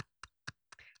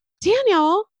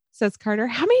 Daniel, says Carter,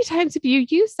 how many times have you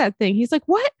used that thing? He's like,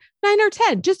 what? 9 or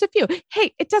 10, just a few.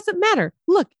 Hey, it doesn't matter.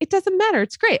 Look, it doesn't matter.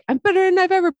 It's great. I'm better than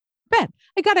I've ever been.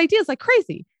 I got ideas like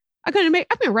crazy. I'm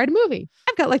gonna write a movie.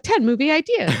 I've got like 10 movie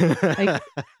ideas. Like,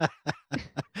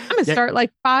 I'm gonna start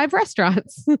like 5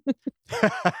 restaurants.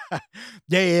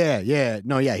 Yeah.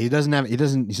 No, yeah. He's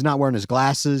not wearing his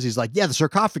glasses. He's like, yeah, the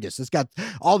sarcophagus. It's got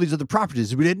all these other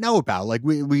properties we didn't know about. Like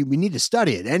we need to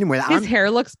study it. Anyway, his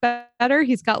hair looks better.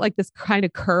 He's got like this kind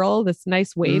of curl, this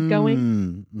nice wave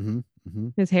going.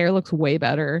 His hair looks way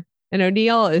better. And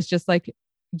O'Neill is just like,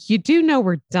 you do know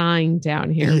we're dying down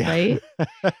here, right?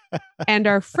 And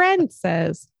our friend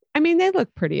says, I mean, they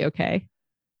look pretty okay.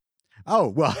 Oh,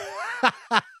 well.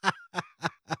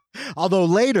 Although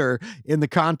later in the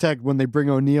context, when they bring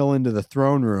O'Neill into the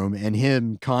throne room and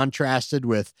him contrasted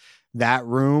with that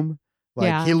room,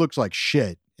 like he looks like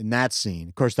shit in that scene.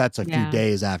 Of course, that's a few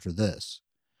days after this.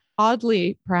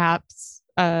 Oddly, perhaps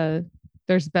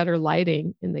there's better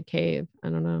lighting in the cave. I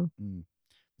don't know.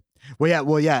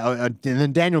 Well, yeah. And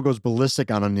then Daniel goes ballistic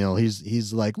on O'Neill.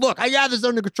 He's like, look, I got this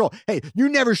under control. Hey, you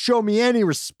never show me any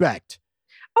respect.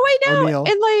 Oh, I know. O'Neill.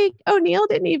 And like O'Neill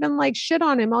didn't even like shit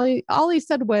on him. All he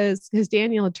said was because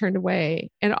Daniel had turned away.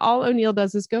 And all O'Neill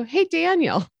does is go, "Hey,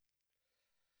 Daniel."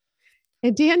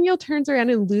 And Daniel turns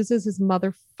around and loses his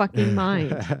motherfucking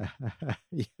mind.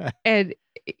 Yeah. And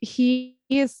he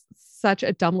is such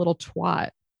a dumb little twat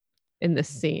in this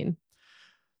scene.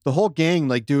 The whole gang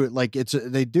like do it like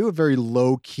they do a very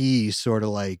low key sort of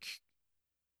like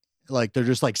they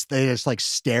just like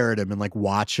stare at him and like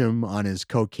watch him on his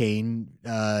cocaine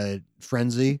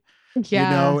frenzy, Yeah.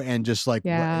 you know, and just like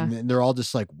Yeah. and they're all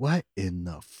just like, what in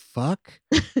the fuck?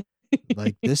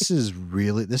 Like this is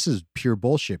pure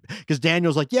bullshit. Because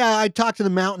Daniel's like, yeah, I talked to the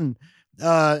mountain.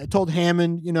 I told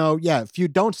Hammond, you know, yeah, if you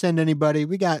don't send anybody,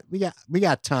 we got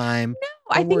time. No,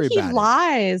 I think he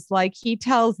lies. Like he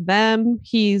tells them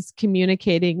he's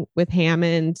communicating with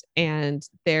Hammond and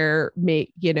they're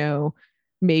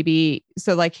maybe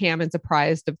so like Hammond's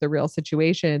apprised of the real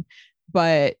situation.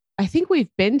 But I think we've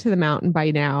been to the mountain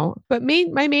by now. But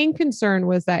my main concern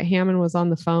was that Hammond was on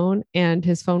the phone and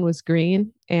his phone was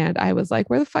green. And I was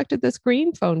like, where the fuck did this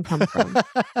green phone come from?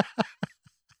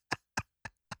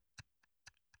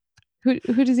 Who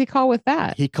does he call with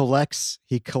that? He collects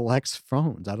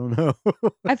phones. I don't know.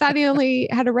 I thought he only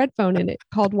had a red phone in it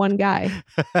called one guy.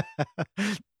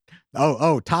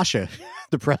 Oh, Tasha,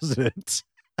 the president.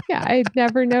 Yeah, I'd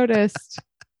never noticed.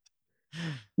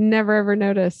 Never ever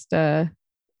noticed a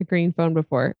green phone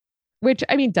before. Which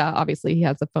I mean, duh, obviously he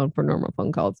has a phone for normal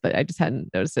phone calls, but I just hadn't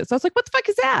noticed it. So I was like, what the fuck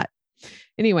is that?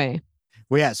 Anyway.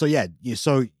 Well, yeah. So yeah,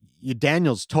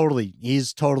 Daniel's totally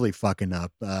fucking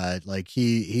up. Like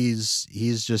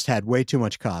he's just had way too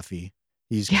much coffee.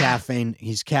 He's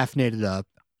caffeinated up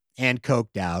and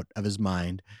coked out of his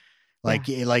mind. Like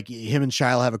him and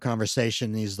Shiloh have a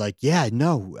conversation. And he's like, yeah,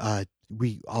 no,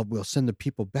 we'll send the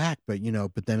people back, but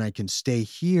then I can stay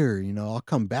here. I'll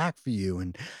come back for you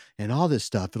and all this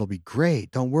stuff. It'll be great.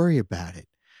 Don't worry about it.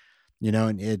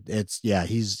 And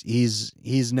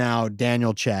he's now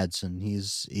Daniel Chadson.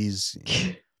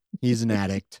 He's an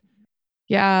addict.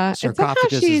 Yeah.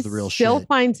 Sarcophagus is the real shit. Still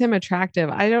finds him attractive.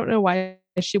 I don't know why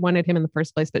she wanted him in the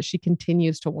first place, but she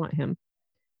continues to want him.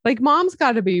 Like moms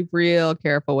got to be real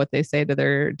careful what they say to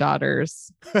their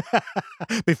daughters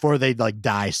before they like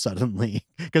die suddenly,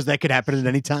 because that could happen at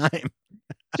any time.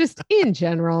 Just in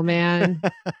general, man.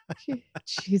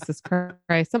 Jesus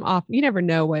Christ. You never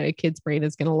know what a kid's brain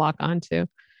is going to lock onto.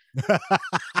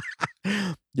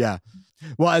 Yeah.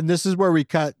 Well, and this is where we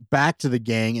cut back to the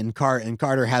gang and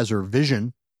Carter has her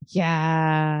vision.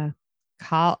 Yeah.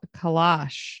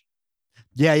 Kalash.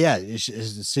 Yeah. It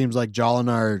seems like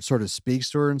Jolinar sort of speaks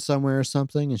to her in some way or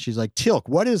something. And she's like, Teal'c,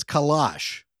 what is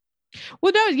Kalash?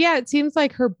 Well, no, yeah, it seems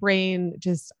like her brain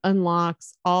just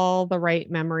unlocks all the right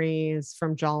memories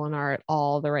from Jolinar at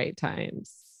all the right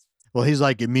times. Well, he's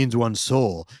like, it means one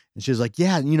soul. And she's like,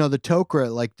 yeah, the Tok'ra,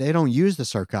 like they don't use the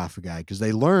sarcophagi because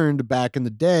they learned back in the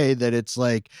day that it's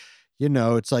like,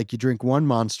 it's like you drink one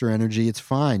Monster Energy, it's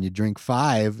fine. You drink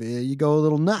 5, you go a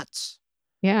little nuts.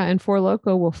 Yeah, and Four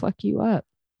Loko will fuck you up.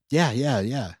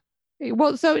 Yeah.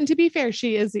 Well, so, and to be fair,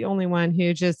 she is the only one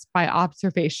who just by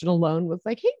observation alone was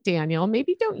like, hey, Daniel,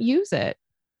 maybe don't use it.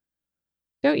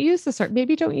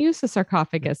 Maybe don't use the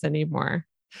sarcophagus anymore.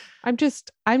 I'm just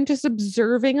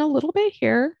observing a little bit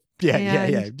here.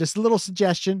 Yeah. Just a little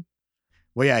suggestion.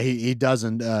 Well, yeah, he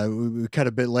doesn't. We cut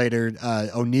a bit later.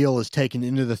 O'Neill is taken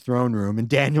into the throne room and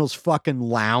Daniel's fucking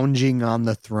lounging on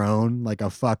the throne like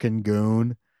a fucking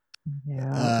goon.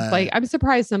 Yeah. Like I'm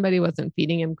surprised somebody wasn't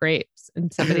feeding him grapes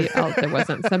and somebody else, there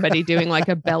wasn't somebody doing like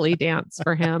a belly dance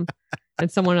for him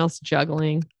and someone else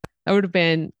juggling. That would have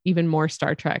been even more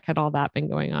Star Trek had all that been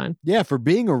going on. Yeah. For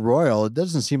being a royal, it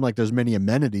doesn't seem like there's many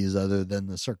amenities other than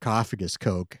the sarcophagus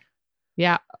coke.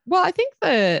 Yeah. Well, I think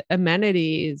the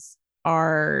amenities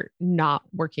are not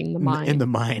working the mine. In the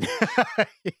mine.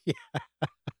 Yeah.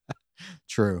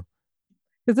 True.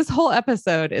 Because this whole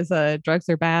episode is a drugs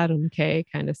are bad and okay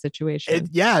kind of situation.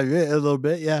 Yeah, a little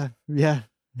bit. Yeah. Yeah.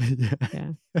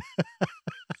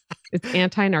 It's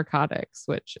anti-narcotics,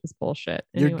 which is bullshit.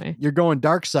 Anyway, you're going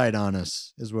dark side on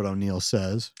us, is what O'Neill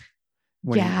says.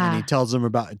 He tells him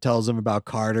about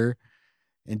Carter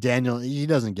and Daniel. He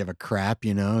doesn't give a crap,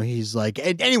 He's like,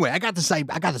 anyway, I got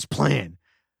this plan.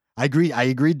 I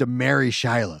agreed to marry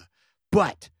Shiloh,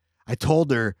 but I told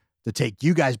her to take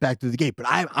you guys back to the gate, but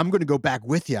I'm going to go back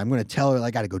with you. I'm going to tell her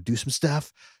I got to go do some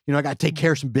stuff. I got to take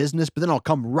care of some business, but then I'll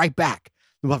come right back.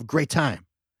 We'll have a great time.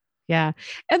 Yeah.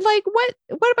 And like, what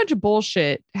a bunch of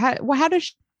bullshit. How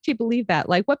does she believe that?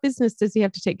 Like, what business does he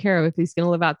have to take care of if he's going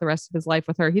to live out the rest of his life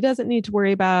with her? He doesn't need to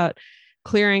worry about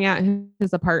clearing out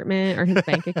his apartment or his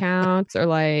bank accounts or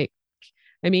like,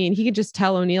 I mean, he could just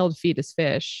tell O'Neill to feed his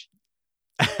fish.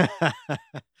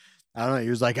 I don't know. He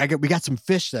was like, we got some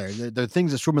fish there. They're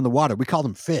things that swim in the water. We call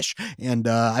them fish. And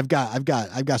I've got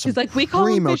some. He's like, we call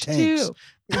them primo fish tanks. too.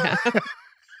 Yeah.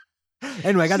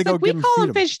 Anyway, I got to go like, give we them call feed them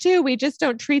them. fish too. We just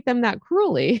don't treat them that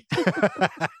cruelly.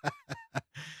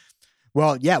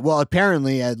 Well, yeah. Well,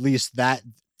 apparently, at least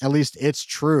it's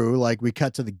true. Like, we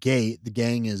cut to the gate. The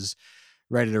gang is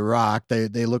ready to rock.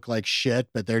 They look like shit,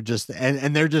 but they're just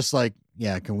and they're just like,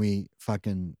 yeah, can we?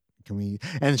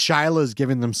 And Shyla's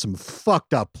giving them some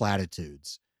fucked up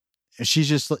platitudes. And she's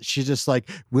just like,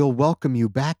 we'll welcome you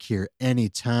back here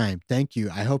anytime. Thank you.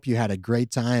 I hope you had a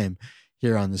great time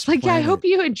here on this like, planet. yeah, I hope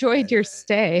you enjoyed your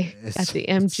stay at It's- the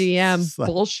MGM it's like-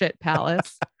 bullshit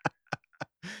palace.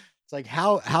 It's like,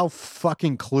 how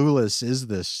fucking clueless is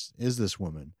this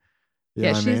woman? You know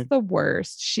Yeah, what she's I mean? the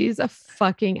worst. She's a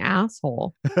fucking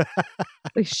asshole.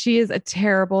 Like, she is a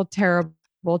terrible,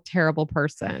 terrible, terrible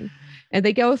person. And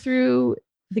they go through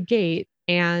the gate,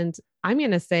 and I'm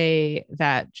going to say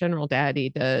that General Daddy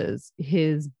does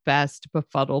his best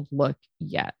befuddled look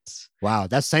yet. Wow,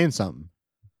 that's saying something.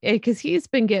 Because he's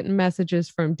been getting messages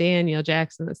from Daniel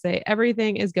Jackson that say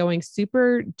everything is going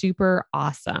super duper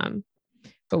awesome,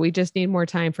 but we just need more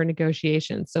time for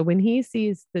negotiations. So when he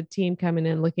sees the team coming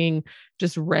in looking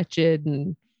just wretched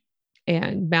and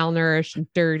malnourished and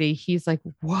dirty, he's like,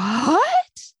 what?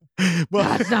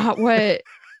 Well,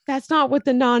 That's not what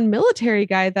the non-military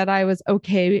guy that I was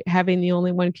okay having the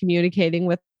only one communicating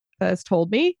with us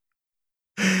told me.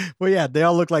 well, yeah, they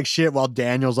all look like shit while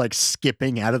Daniel's like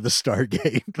skipping out of the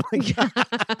Stargate. Like,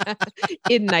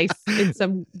 in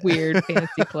some weird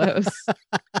fancy clothes.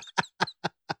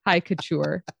 High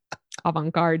couture,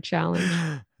 avant-garde challenge.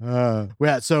 We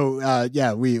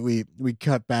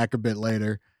cut back a bit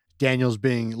later. Daniel's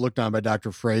being looked on by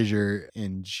Dr. Frazier,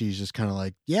 and she's just kind of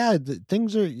like, yeah,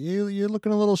 things are, you're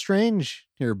looking a little strange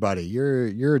here, buddy.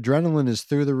 Your adrenaline is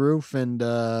through the roof, and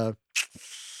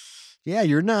yeah,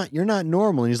 you're not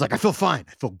normal. And he's like, I feel fine.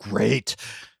 I feel great.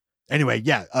 Anyway, I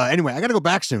got to go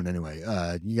back soon. Anyway,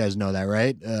 you guys know that,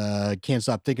 right? Can't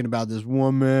stop thinking about this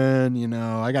woman. You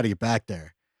know, I got to get back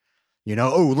there. You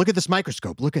know, oh, look at this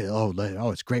microscope. Look at it. Oh,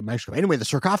 it's a great microscope. Anyway, the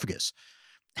sarcophagus.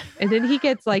 And then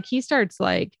he starts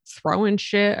like throwing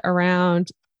shit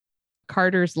around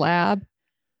Carter's lab.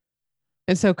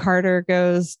 And so Carter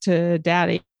goes to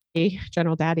Daddy,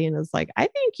 General Daddy, and is like, I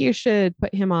think you should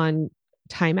put him on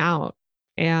timeout.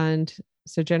 And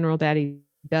so General Daddy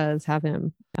does have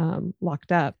him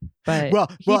locked up. But well,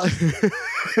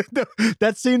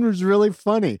 that scene was really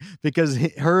funny because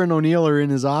her and O'Neill are in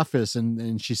his office,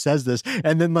 and she says this,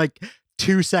 and then like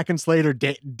 2 seconds later,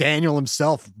 Daniel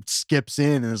himself skips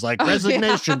in and is like,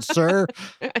 resignation, sir.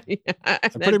 Yeah, I'm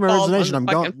putting my resignation. I'm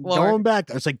going back.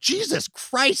 I was like, Jesus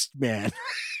Christ, man.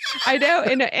 I know.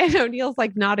 And O'Neill's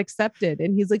like, not accepted.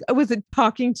 And he's like, I wasn't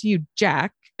talking to you,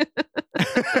 Jack.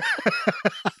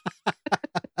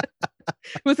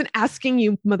 I wasn't asking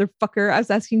you, motherfucker. I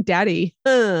was asking Daddy.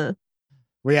 Well,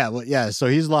 yeah. So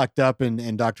he's locked up,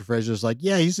 and Dr. Frazier's like,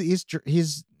 yeah, he's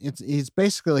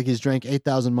basically like he's drank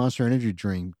 8,000 Monster Energy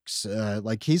drinks.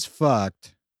 Like, he's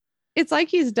fucked. It's like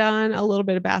he's done a little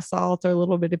bit of bath salt or a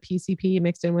little bit of PCP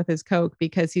mixed in with his Coke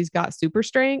because he's got super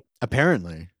strength.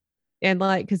 Apparently. And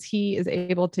like, because he is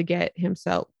able to get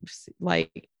himself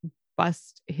like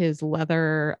bust his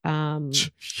leather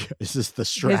is this the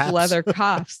straps? his leather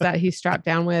cuffs that he's strapped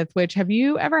down with, which, have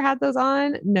you ever had those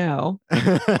on? No.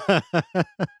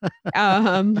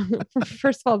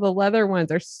 First of all, the leather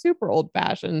ones are super old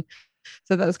fashioned,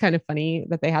 so that was kind of funny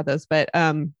that they had those. But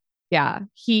yeah, how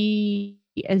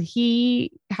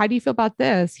do you feel about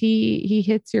this? He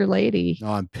hits your lady.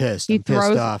 Oh, I'm pissed. I'm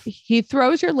pissed off. He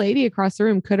throws your lady across the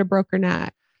room. Could have broke her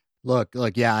neck. Look,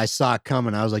 yeah, I saw it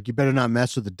coming. I was like, you better not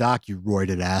mess with the doc, you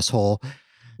roided asshole.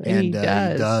 And he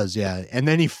does, yeah. And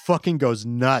then he fucking goes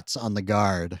nuts on the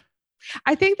guard.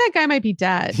 I think that guy might be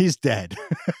dead. He's dead.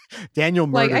 Daniel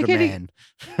murdered a man.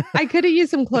 I could have used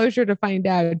some closure to find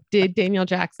out, did Daniel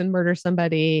Jackson murder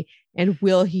somebody, and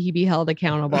will he be held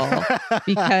accountable?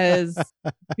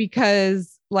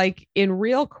 Because like in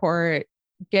real court,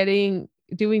 doing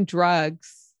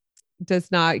drugs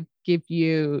does not give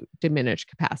you diminished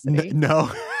capacity.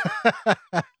 No.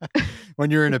 When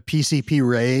you're in a PCP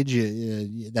rage,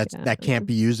 that can't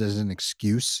be used as an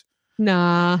excuse.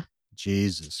 Nah.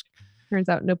 Jesus. Turns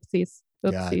out noopsies.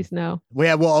 Oopsies, no. Well,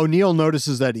 yeah, well, O'Neill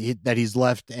notices that he's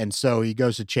left, and so he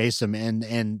goes to chase him,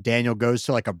 and Daniel goes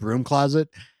to like a broom closet,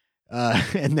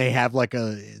 and they have like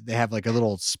a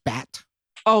little spat.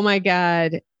 Oh my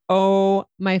God. Oh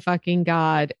my fucking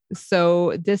God.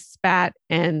 So this spat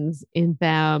ends in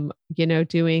them,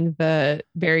 doing the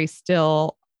very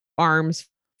still arms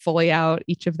fully out,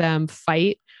 each of them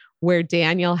fight, where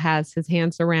Daniel has his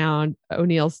hands around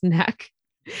O'Neill's neck.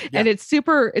 Yeah. And it's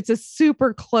a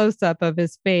super close up of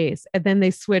his face. And then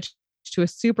they switch to a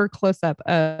super close up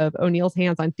of O'Neill's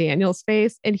hands on Daniel's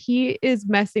face. And he is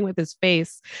messing with his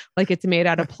face like it's made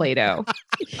out of Play-Doh.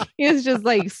 He is just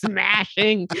like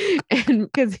smashing. And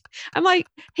because I'm like,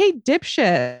 hey,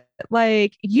 dipshit,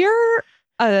 like you're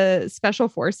a special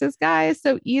forces guy.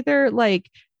 So either like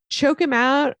choke him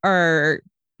out or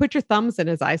put your thumbs in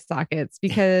his eye sockets,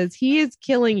 because he is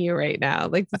killing you right now.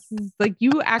 Like this is like,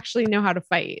 you actually know how to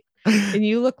fight and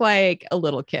you look like a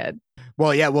little kid.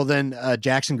 Well, yeah. Well, then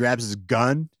Jackson grabs his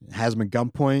gun, has him at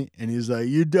gunpoint, and he's like,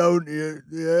 "You don't."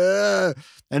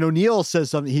 And O'Neill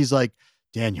says something. He's like,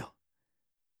 "Daniel,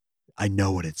 I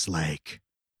know what it's like."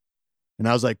 And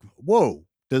I was like, "Whoa!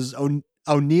 Does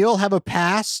O'Neill have a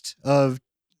past of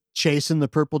chasing the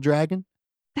purple dragon?"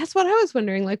 That's what I was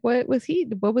wondering. Like, what was he?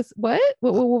 What was what?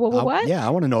 What? Yeah, I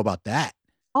want to know about that.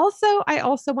 Also, I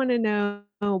also want to know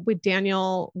what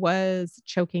Daniel was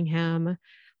choking him,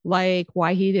 like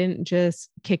why he didn't just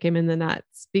kick him in the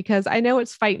nuts. Because I know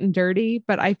it's fighting dirty,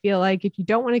 but I feel like if you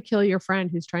don't want to kill your friend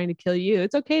who's trying to kill you,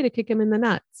 it's okay to kick him in the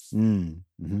nuts.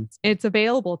 Mm-hmm. It's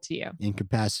available to you.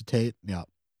 Incapacitate. Yeah.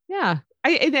 Yeah.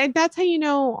 And that's how you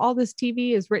know all this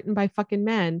TV is written by fucking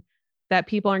men, that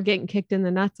people aren't getting kicked in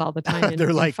the nuts all the time.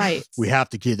 They're like, fights. We have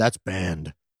to keep that's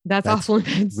banned. That's off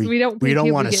limits. We don't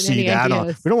want to see that on.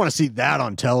 We don't want to see that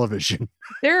on television.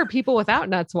 There are people without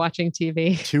nuts watching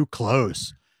TV. Too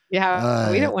close.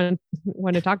 Yeah, we don't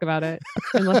want to talk about it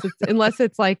unless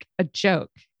it's like a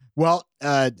joke. Well,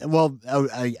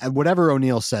 whatever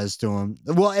O'Neill says to him.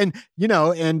 Well, and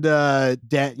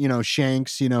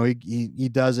Shanks, he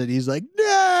does it. He's like,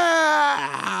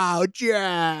 "No,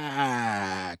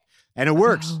 Jack," and it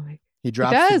works. Oh, he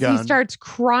drops the gun. He starts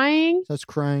crying.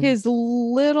 His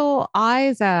little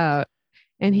eyes out,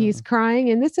 and he's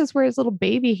crying. And this is where his little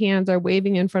baby hands are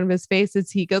waving in front of his face as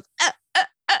he goes,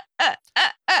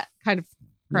 kind of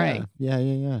crying.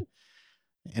 Yeah.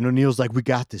 And O'Neill's like, "We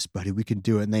got this, buddy. We can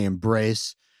do it." And they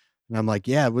embrace. And I'm like,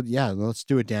 yeah, let's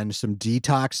do it, Dan. There's some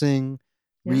detoxing,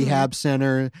 rehab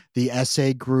center, the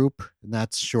SA group. And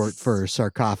that's short for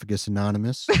Sarcophagus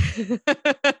Anonymous.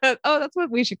 Oh, that's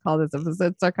what we should call this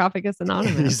episode, Sarcophagus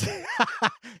Anonymous.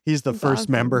 He's the first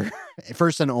member,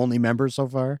 first and only member so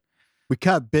far. We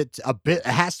cut a bit. It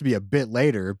has to be a bit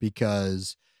later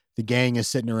because the gang is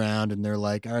sitting around and they're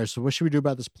like, "All right, so what should we do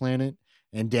about this planet?"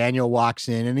 And Daniel walks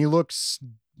in and he looks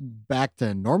back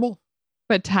to normal,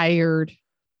 but tired.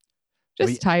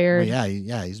 Tired. Well,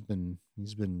 yeah. He's been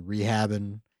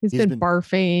rehabbing. He's been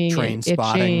barfing, train and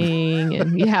spotting,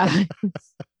 and yeah.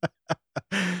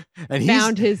 And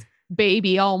found his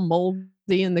baby all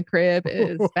moldy in the crib.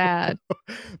 Is bad.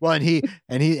 Well, and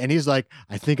he's like,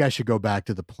 "I think I should go back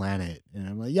to the planet." And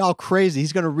I'm like, "Y'all crazy?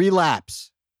 He's gonna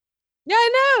relapse." Yeah,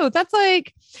 I know. That's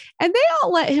like, and they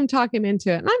all let him talk him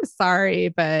into it. And I'm sorry,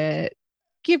 but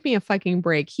give me a fucking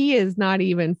break. He is not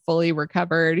even fully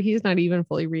recovered. He's not even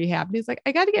fully rehabbed. He's like,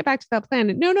 "I got to get back to that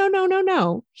planet."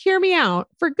 No. Hear me out,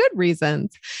 for good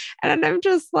reasons. And I'm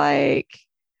just like,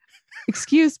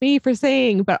 excuse me for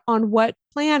saying, but on what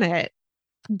planet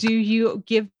do you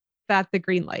give that the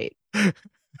green light?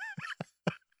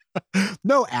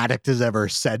 No addict has ever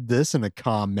said this in a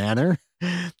calm manner.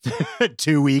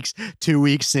 2 weeks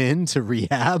into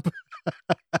rehab.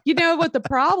 You know what the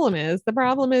problem is? The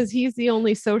problem is he's the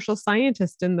only social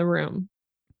scientist in the room.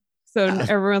 So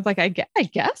everyone's like, I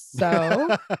guess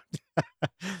so.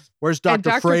 Where's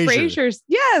Dr. Fraser?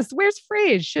 Yes, where's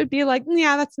Fraser? Should be like,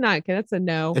 yeah, that's not good. That's a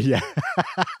no. Yeah.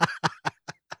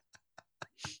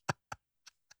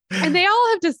 And they all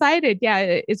have decided,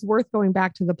 it's worth going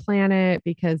back to the planet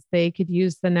because they could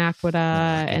use the Naquadah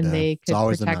and they could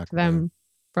protect them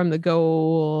from the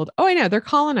gold. Oh, I know. They're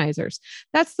colonizers.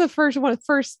 That's the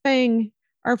first thing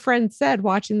our friend said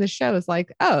watching the show is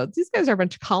like, "Oh, these guys are a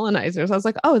bunch of colonizers." I was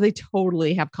like, "Oh, they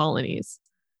totally have colonies.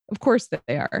 Of course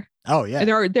they are." Oh, yeah.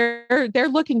 And they're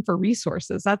looking for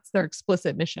resources. That's their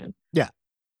explicit mission. Yeah.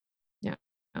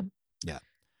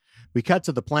 We cut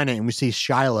to the planet and we see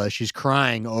Shyla. She's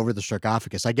crying over the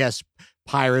sarcophagus. I guess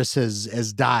Pyrrhus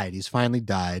has died. He's finally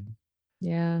died.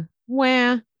 Yeah.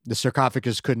 Wah. The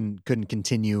sarcophagus couldn't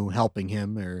continue helping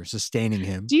him or sustaining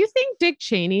him. Do you think Dick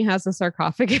Cheney has a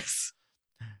sarcophagus?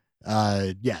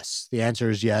 Yes. The answer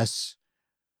is yes.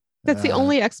 That's the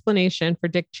only explanation for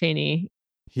Dick Cheney.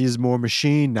 He's more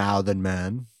machine now than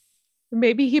man.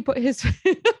 Maybe he put his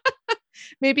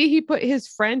Maybe he put his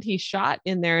friend he shot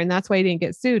in there, and that's why he didn't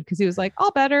get sued, because he was like,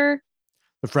 all better.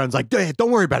 The friend's like, "Hey, don't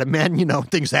worry about it, man. You know,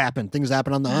 things happen. Things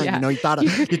happen on the hunt. Yeah. You know, you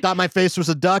thought my face was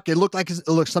a duck. It looked like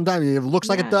sometimes it looks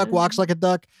like a duck, walks like a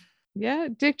duck." Yeah,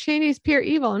 Dick Cheney's pure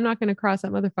evil. I'm not going to cross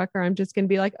that motherfucker. I'm just going to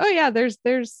be like, oh yeah, there's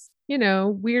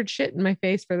weird shit in my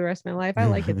face for the rest of my life. I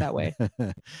like it that way.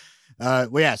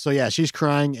 So she's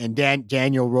crying, and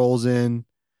Daniel rolls in,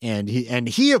 and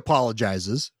he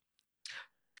apologizes.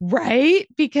 Right?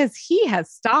 Because he has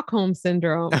Stockholm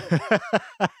syndrome.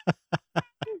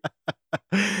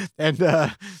 and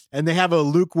they have a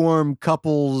lukewarm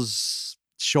couples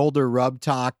shoulder rub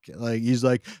talk. Like, he's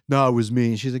like, "No, it was me."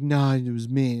 And she's like, "No, it was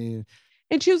me."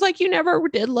 And she was like, "You never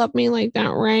did love me like that,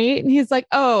 right?" And he's like,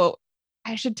 "Oh,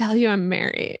 I should tell you I'm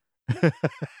married."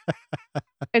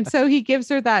 And so he gives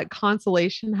her that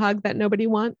consolation hug that nobody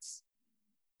wants.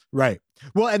 Right.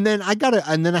 Well, and then I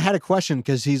had a question,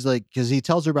 because he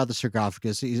tells her about the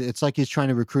sarcophagus. It's like he's trying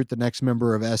to recruit the next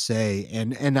member of SA.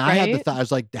 And I had the thought, I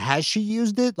was like, has she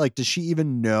used it? Like, does she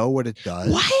even know what it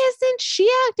does? Why isn't she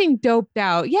acting doped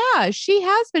out? Yeah, she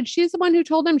has been. She's the one who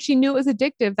told him she knew it was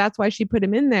addictive. That's why she put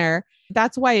him in there.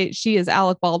 That's why she is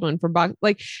Alec Baldwin from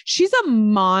like, she's a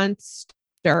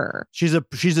monster. She's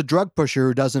a drug pusher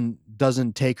who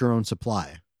doesn't take her own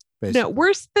supply. Basically. No,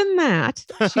 worse than that.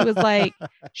 She was like,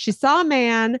 she saw a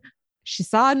man, she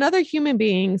saw another human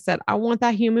being, said, "I want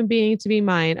that human being to be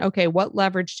mine." Okay, what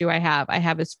leverage do I have? I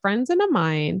have his friends in a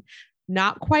mine.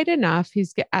 Not quite enough.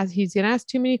 He's going to ask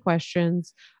too many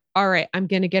questions. All right, I'm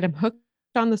going to get him hooked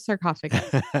on the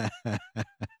sarcophagus.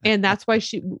 And that's why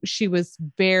she was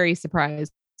very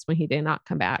surprised when he did not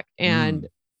come back. And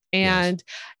yes.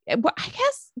 Well, I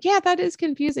guess, yeah, that is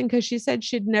confusing, because she said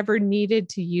she'd never needed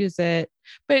to use it,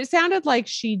 but it sounded like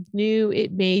she knew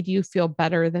it made you feel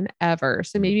better than ever.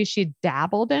 So maybe she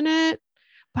dabbled in it,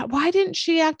 but why didn't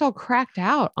she act all cracked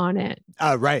out on it?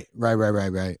 Right.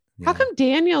 Yeah. How come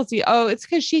Daniel's? Oh, it's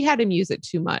because she had him use it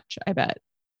too much, I bet.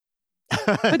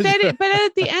 But then, but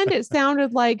at the end, it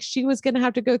sounded like she was going to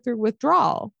have to go through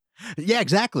withdrawal. Yeah,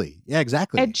 exactly.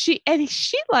 And she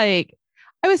like,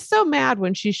 I was so mad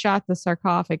when she shot the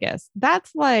sarcophagus. That's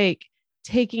like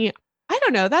taking, I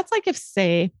don't know. That's like if,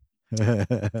 say,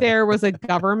 there was a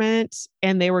government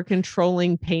and they were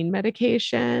controlling pain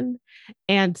medication,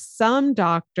 and some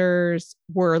doctors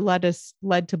were led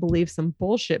to believe some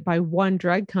bullshit by one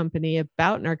drug company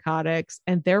about narcotics.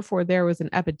 And therefore there was an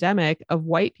epidemic of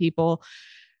white people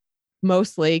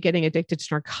mostly getting addicted to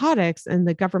narcotics. And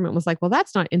the government was like, well,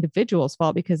 that's not individuals'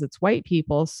 fault because it's white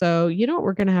people. So you know what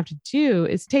we're going to have to do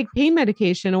is take pain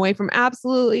medication away from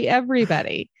absolutely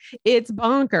everybody. It's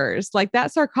bonkers. Like,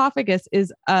 that sarcophagus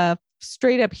is a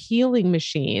straight up healing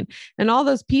machine. And all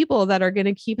those people that are going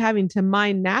to keep having to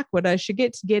mine Naquita should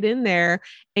get in there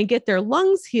and get their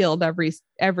lungs healed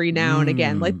every now and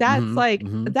again. Like, that's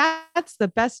that's the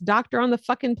best doctor on the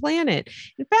fucking planet.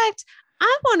 In fact,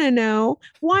 I want to know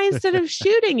why, instead of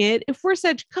shooting it, if we're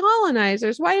such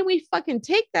colonizers, why didn't we fucking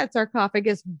take that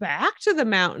sarcophagus back to the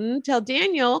mountain, tell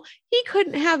Daniel he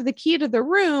couldn't have the key to the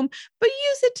room, but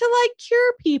use it to like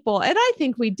cure people? And I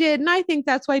think we did. And I think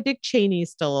that's why Dick Cheney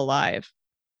is still alive.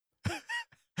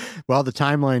 Well, the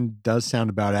timeline does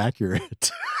sound about accurate.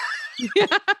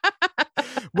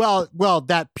 Well,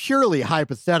 that purely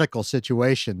hypothetical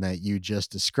situation that you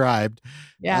just described,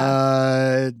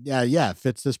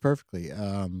 fits this perfectly.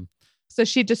 So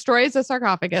she destroys the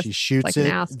sarcophagus. She shoots like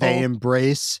it. They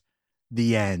embrace.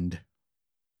 The end.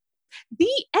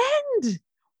 The end.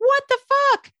 What the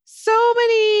fuck? So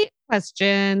many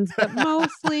questions, but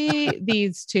mostly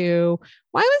these two.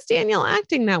 Why was Daniel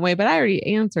acting that way? But I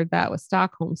already answered that with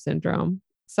Stockholm syndrome.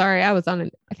 Sorry, I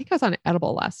think I was on an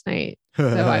edible last night. So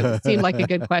it seemed like a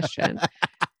good question.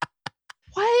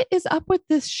 What is up with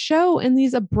this show and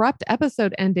these abrupt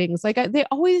episode endings? Like, they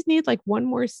always need like one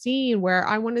more scene where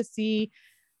I want to see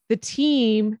the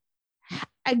team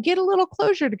get a little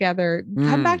closure together,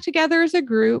 come back together as a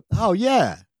group. Oh,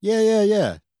 yeah.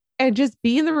 Yeah. And just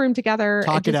be in the room together.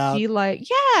 Talk and it out. Be like,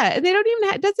 yeah. And they don't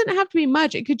even, it doesn't have to be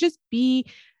much. It could just be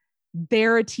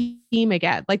they're a team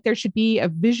again. Like, there should be a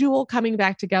visual coming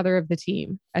back together of the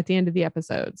team at the end of the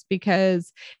episodes,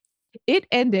 because it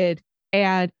ended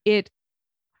and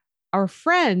our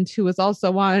friend who was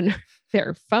also on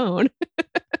their phone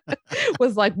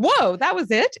was like, whoa, that was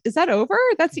it? Is that over?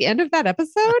 That's the end of that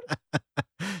episode?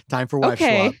 Time for wife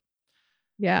swap.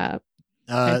 Yeah.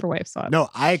 Time for wife swap. No,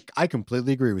 I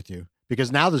completely agree with you,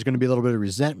 because now there's going to be a little bit of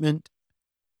resentment.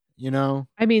 You know,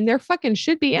 I mean, there fucking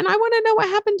should be. And I want to know what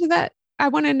happened to that. I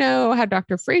want to know how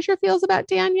Dr. Fraser feels about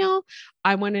Daniel.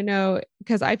 I want to know,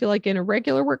 because I feel like in a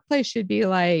regular workplace should be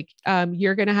like,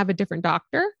 you're going to have a different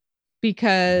doctor.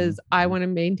 because I want to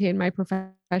maintain my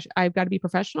profession. I've got to be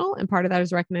professional. And part of that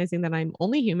is recognizing that I'm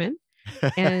only human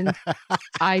and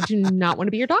I do not want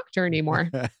to be your doctor anymore.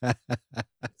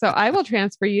 So I will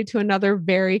transfer you to another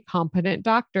very competent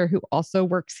doctor who also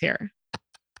works here.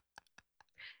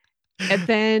 And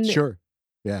then, Sure.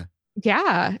 Yeah.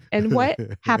 Yeah. And what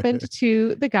happened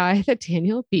to the guy that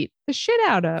Daniel beat the shit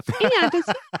out of? And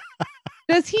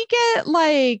does he get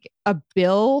like a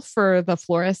bill for the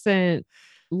fluorescent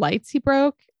lights he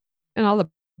broke and all the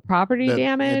property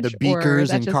damage? The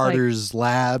beakers in Carter's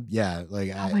lab. Yeah.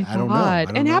 Like, oh my I don't know. I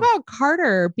don't and know. how about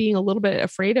Carter being a little bit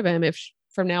afraid of him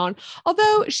from now on?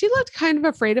 Although she looked kind of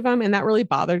afraid of him, and that really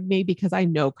bothered me because I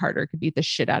know Carter could beat the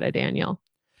shit out of Daniel.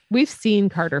 We've seen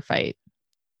Carter fight.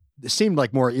 It seemed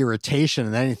like more irritation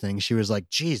than anything. She was like,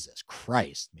 Jesus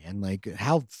Christ, man. Like,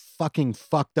 how fucking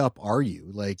fucked up are you?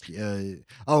 Like, and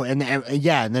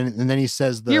then he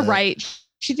says you're right.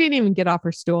 She didn't even get off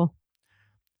her stool.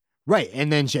 Right.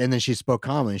 And then she spoke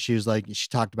calmly. She was like, she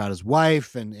talked about his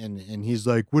wife and he's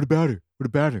like, what about her? What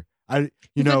about her? I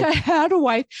had a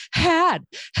wife, had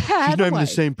she's not even the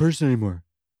same person anymore.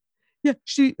 Yeah,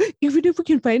 even if we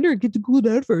can find her and get the good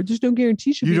out of her, there's no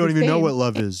guarantee she'll be the same. You don't even know what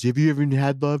love is. Have you ever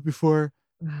had love before?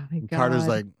 Oh my God. Carter's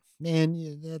like,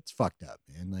 man, that's fucked up,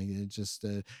 man. Like, it's just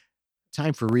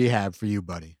time for rehab for you,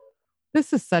 buddy.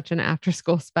 This is such an after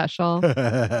school special.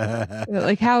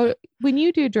 Like how when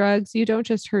you do drugs, you don't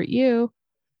just hurt you.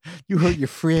 You hurt your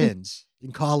friends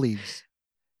and colleagues.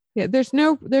 Yeah, there's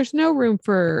no room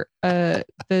for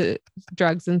the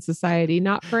drugs in society,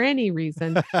 not for any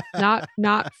reason,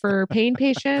 not for pain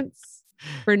patients,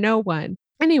 for no one.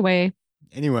 Anyway,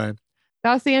 that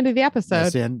was the end of the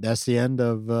episode. That's the end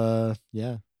of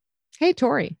yeah. Hey,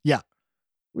 Tori. Yeah.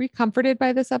 Were you comforted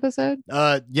by this episode?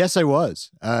 Yes, I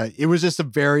was. It was just a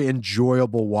very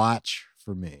enjoyable watch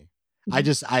for me.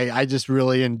 Mm-hmm. I just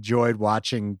really enjoyed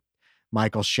watching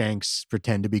Michael Shanks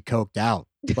pretend to be coked out.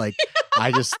 Like,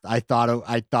 I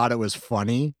thought it was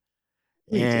funny.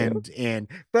 And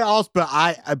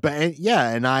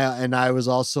I was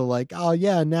also like, oh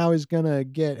yeah, now he's gonna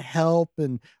get help,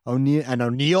 and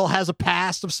O'Neill has a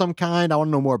past of some kind. I want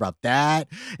to know more about that.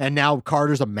 And now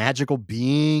Carter's a magical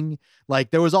being.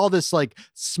 Like, there was all this like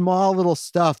small little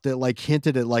stuff that like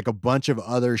hinted at like a bunch of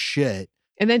other shit.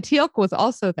 And then Teal'c was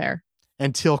also there.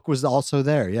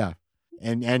 Yeah.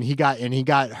 And he got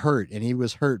hurt, and he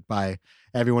was hurt by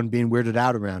everyone being weirded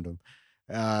out around him.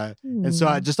 And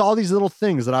so just all these little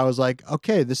things that I was like,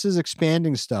 okay, this is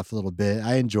expanding stuff a little bit.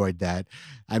 I enjoyed that.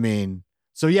 I mean,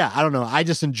 so yeah, I don't know. I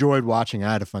just enjoyed watching.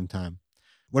 I had a fun time.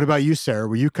 What about you, Sarah?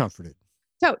 Were you comforted?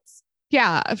 Totes.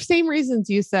 Yeah. Same reasons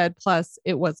you said. Plus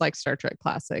it was like Star Trek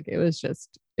classic. It was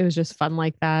just fun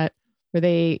like that, where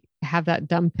they have that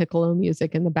dumb piccolo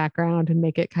music in the background and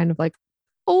make it kind of like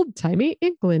old timey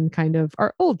England kind of,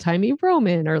 or old timey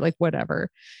Roman, or like whatever,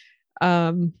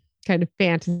 kind of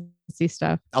fantasy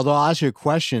stuff. Although I'll ask you a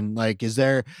question, like, is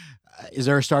there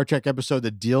a Star Trek episode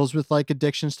that deals with like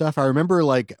addiction stuff? I remember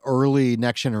like early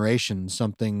Next Generation,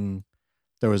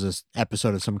 there was this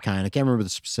episode of some kind. I can't remember the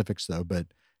specifics though, but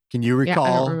can you recall?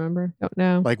 Yeah, I don't remember. Don't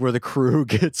know. Like where the crew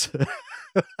gets,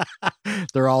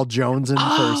 they're all jonesing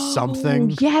for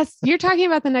something. Yes. You're talking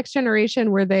about the Next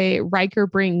Generation where Riker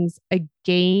brings a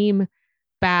game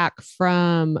back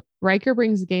from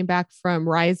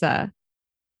Risa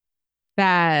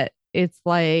that it's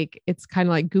kind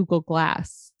of like Google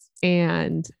Glass,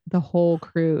 and the whole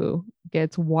crew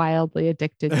gets wildly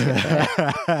addicted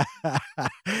to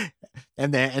it.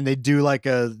 and they do like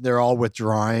they're all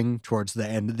withdrawing towards the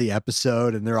end of the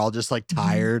episode, and they're all just like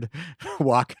tired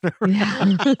walking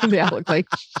around. Yeah. They all look like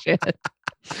shit.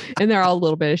 And they're all a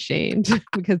little bit ashamed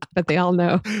but they all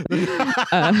know.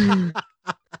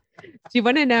 Do you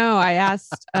want to know? I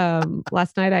asked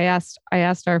last night. I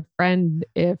asked our friend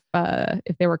if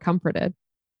they were comforted.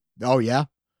 Oh yeah.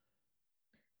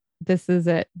 This is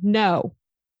it. No,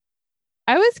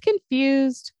 I was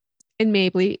confused and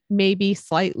maybe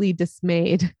slightly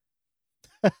dismayed.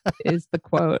 Is the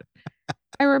quote.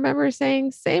 I remember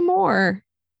saying, "Say more."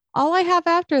 All I have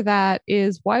after that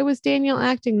is, why was Daniel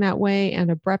acting that way,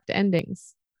 and abrupt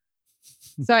endings.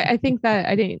 So I think that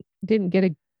I didn't get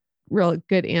a real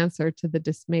good answer to the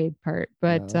dismayed part,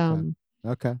 but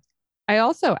okay. I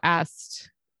also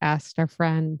asked our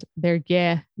friend their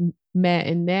yeah, meh,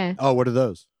 and nah. Oh, what are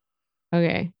those?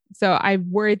 Okay, so I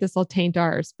worried this will taint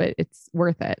ours, but it's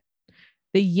worth it.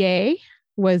 The yay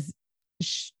was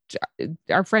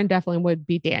our friend definitely would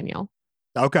be Daniel.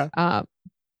 Okay.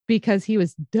 Because he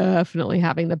was definitely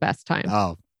having the best time.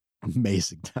 Oh,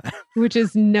 amazing time. Which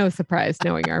is no surprise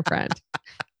knowing our friend.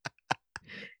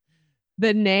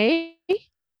 The nay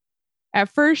At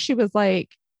first, she was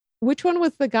like, which one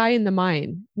was the guy in the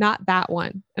mine? Not that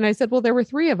one. And I said, well, there were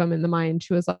 3 of them in the mine.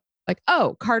 She was like,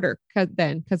 oh, Carter,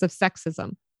 because of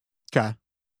sexism. Okay.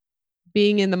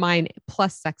 Being in the mine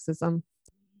plus sexism.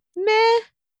 Meh.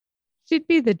 She'd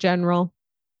be the general.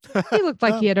 He looked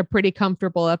like he had a pretty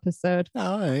comfortable episode.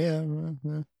 Oh,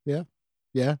 yeah.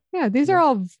 Yeah, these are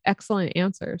all excellent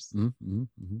answers. Mm-hmm,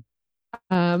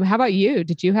 mm-hmm. How about you?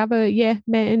 Did you have a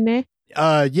meh, and meh?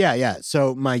 Yeah.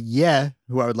 So my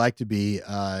who I would like to be,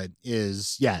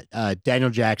 is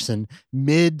Daniel Jackson,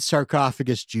 mid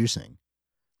sarcophagus juicing.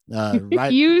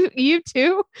 Right. You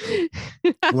too.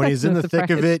 When he's in the thick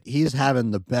of it, he's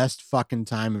having the best fucking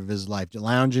time of his life,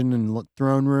 lounging in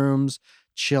throne rooms,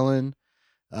 chilling.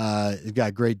 He's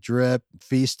got great drip,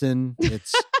 feasting.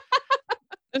 It's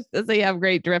does he have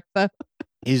great drip though?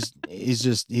 It's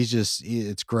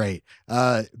great.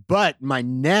 But my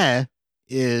nah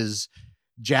is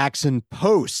Jackson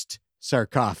post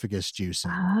sarcophagus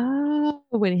juicing. Oh,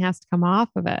 when he has to come off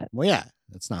of it. Well, yeah,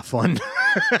 that's not fun.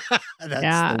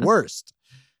 That's the worst.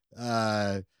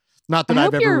 Not that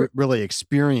I've ever really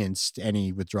experienced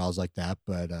any withdrawals like that,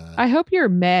 but I hope your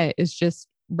meh is just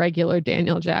regular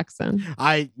Daniel Jackson.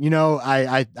 I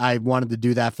wanted to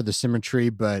do that for the symmetry,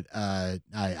 but I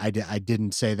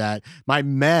didn't say that. My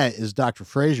meh is Dr.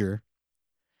 Frasier.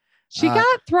 She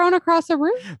got thrown across a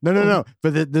room. No.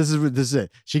 But this is it.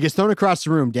 She gets thrown across the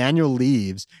room. Daniel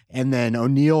leaves, and then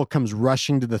O'Neill comes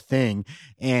rushing to the thing,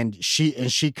 and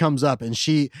she comes up, and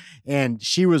she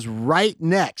was right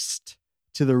next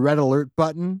to the red alert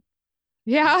button.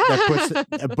 Yeah.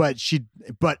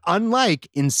 But unlike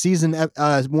in season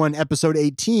 1, episode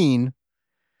 18,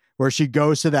 where she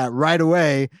goes to that right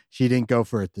away, she didn't go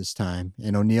for it this time,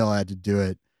 and O'Neill had to do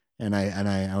it. And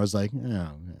I was like,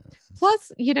 oh.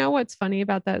 Plus, you know what's funny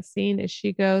about that scene is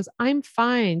she goes, "I'm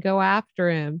fine, go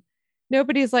after him."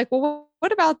 Nobody's like, "Well,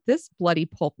 what about this bloody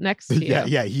pulp next to you?"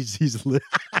 Yeah, he's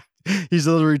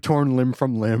literally torn limb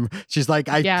from limb. She's like,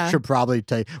 I should probably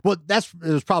take. Well, it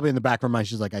was probably in the back of her mind.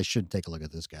 She's like, I should take a look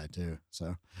at this guy too.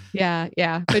 So yeah,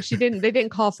 but they didn't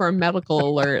call for a medical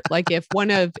alert. Like if one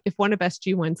of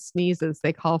SG1 sneezes,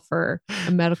 they call for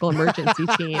a medical emergency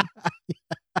team.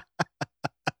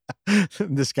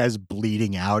 This guy's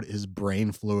bleeding out his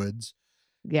brain fluids.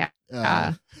 Yeah.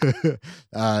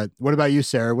 What about you,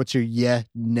 Sarah? What's your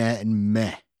nah, and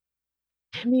meh?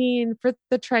 I mean, for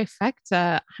the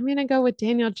trifecta, I'm going to go with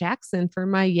Daniel Jackson for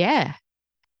my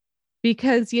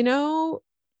because, that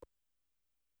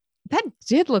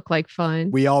did look like fun.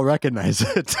 We all recognize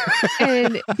it.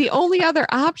 And the only other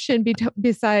option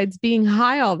besides being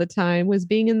high all the time was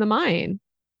being in the mine.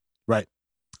 Right.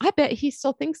 I bet he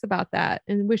still thinks about that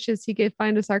and wishes he could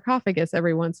find a sarcophagus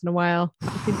every once in a while. He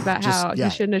thinks about how he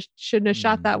shouldn't have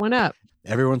shot that one up.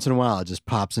 Every once in a while, it just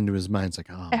pops into his mind. It's like,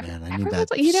 oh man, I need that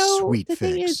sweet the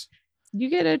fix. Thing is, you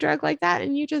get a drug like that,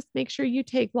 and you just make sure you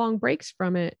take long breaks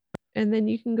from it, and then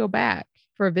you can go back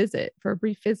for a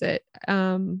brief visit.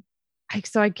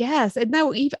 So I guess,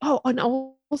 and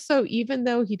also even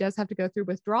though he does have to go through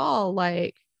withdrawal,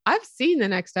 like I've seen the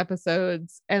next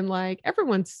episodes, and like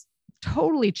everyone's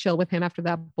totally chill with him after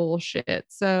that bullshit.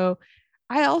 So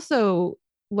I also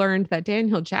learned that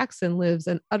Daniel Jackson lives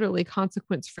an utterly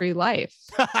consequence-free life.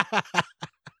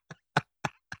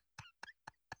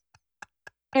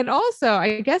 And also,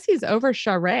 I guess he's over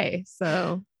Charest,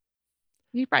 so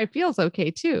he probably feels okay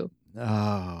too.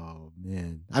 Oh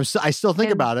man, I still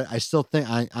think about it. I still think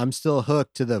I'm still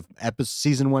hooked to the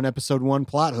season 1, episode 1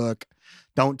 plot hook.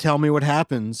 Don't tell me what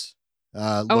happens.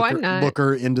 I'm not. Look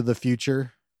her into the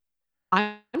future.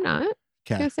 I'm not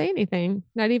gonna say anything.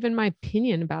 Not even my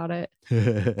opinion about it.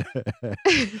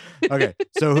 Okay,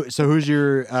 so who's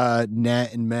your nah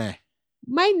and meh?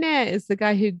 My nah is the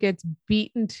guy who gets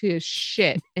beaten to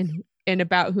shit and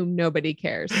about whom nobody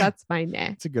cares. That's my nah.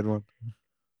 It's a good one.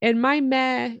 And my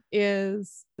meh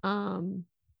is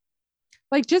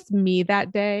like just me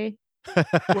that day,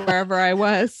 wherever I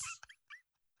was.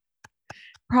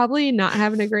 Probably not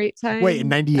having a great time. Wait, in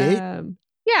 98?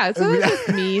 Yeah, so it was just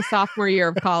me, sophomore year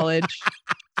of college.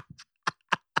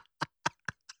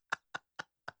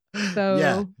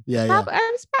 So yeah.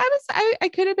 I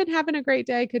could have been having a great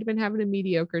day. I could have been having a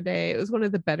mediocre day. It was one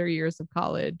of the better years of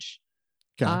college.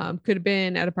 Okay. Could have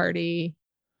been at a party.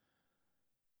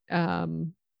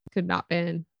 Could not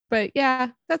been. But yeah,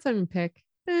 that's what I'm gonna pick.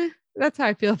 That's how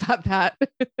I feel about that.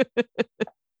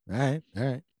 All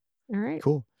right.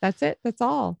 Cool. That's it. That's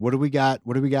all. What do we got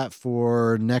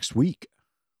for next week?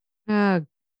 Oh,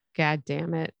 God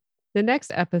damn it. The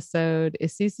next episode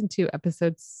is season 2,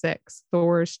 episode 6,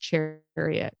 Thor's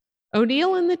Chariot.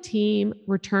 O'Neill and the team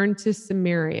return to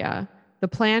Cimmeria, the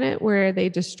planet where they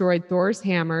destroyed Thor's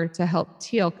hammer to help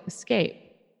Teal'c escape.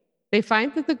 They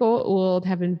find that the Goa'uld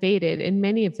have invaded and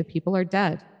many of the people are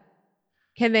dead.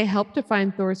 Can they help to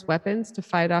find Thor's weapons to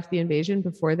fight off the invasion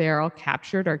before they are all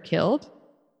captured or killed?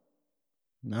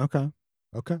 Okay.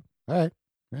 All right.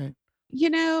 You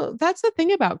know, that's the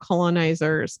thing about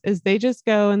colonizers is they just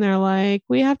go and they're like,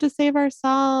 we have to save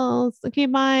ourselves. Okay,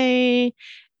 bye.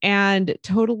 And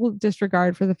total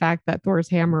disregard for the fact that Thor's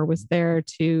hammer was there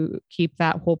to keep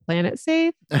that whole planet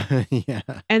safe. Yeah.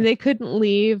 And they couldn't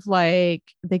leave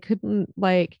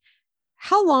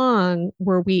how long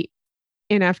were we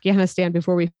in Afghanistan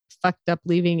before we fucked up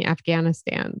leaving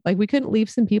Afghanistan? Like we couldn't leave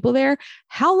some people there.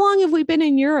 How long have we been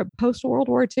in Europe post World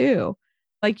War II?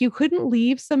 Like you couldn't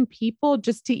leave some people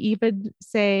just to even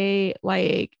say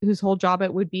like whose whole job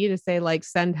it would be to say like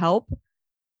send help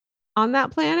on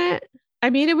that planet. I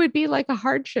mean, it would be like a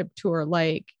hardship tour.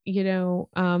 Like, you know,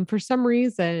 for some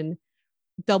reason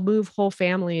they'll move whole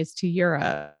families to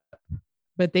Europe,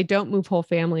 but they don't move whole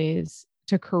families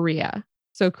to Korea.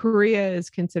 So Korea is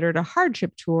considered a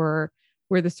hardship tour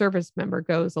where the service member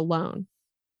goes alone.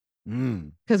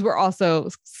 Because we're also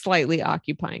slightly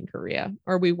occupying Korea,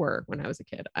 or we were when I was a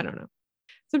kid. I don't know.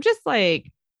 So just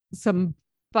like some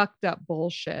fucked up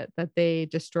bullshit that they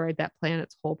destroyed that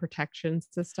planet's whole protection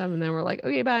system. And then we're like,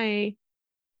 okay, bye.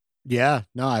 Yeah.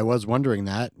 No, I was wondering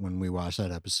that when we watched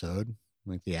that episode,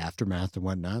 like the aftermath and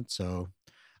whatnot. So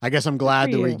I guess I'm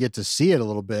glad that we get to see it a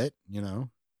little bit, you know,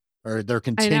 or they're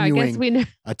continuing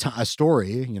a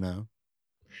story, you know.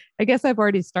 I guess I've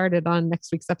already started on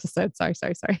next week's episode. Sorry.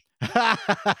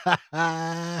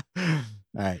 All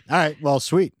right. Well,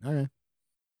 sweet. All right.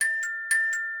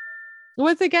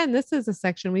 Once again, this is a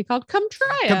section we called Come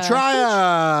Try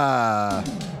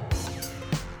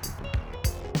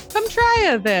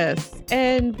this.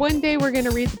 And one day we're going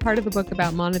to read the part of the book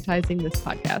about monetizing this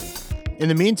podcast. In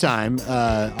the meantime,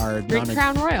 our drink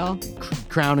Crown Royal.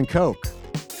 Crown and Coke.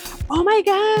 Oh my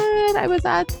God. I was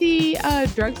at the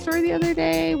drugstore the other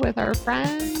day with our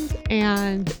friend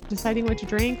and deciding what to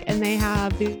drink. And they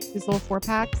have these little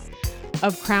 4-packs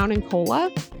of Crown and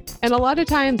Cola. And a lot of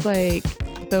times, like,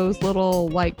 those little,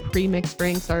 like, pre-mixed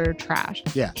drinks are trash.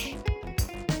 Yeah.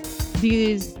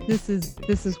 This is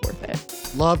worth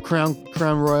it. Love Crown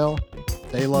Royal.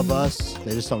 They love us.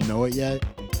 They just don't know it yet.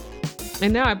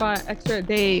 And now I bought extra.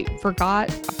 They forgot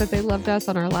that they loved us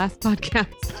on our last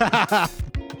podcast.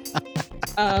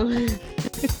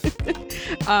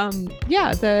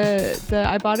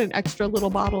 I bought an extra little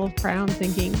bottle of Crown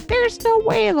thinking there's no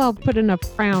way they'll put enough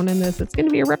Crown in this. It's going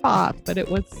to be a ripoff, but it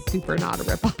was super not a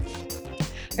ripoff.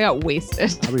 I got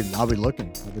wasted. I'll be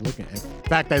looking. In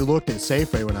fact, I looked at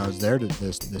Safeway when I was there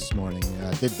this morning.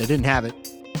 They didn't have it,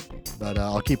 but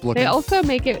I'll keep looking. They also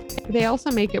make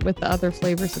it with the other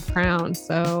flavors of Crown.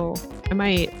 So I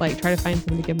might like try to find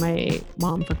something to give my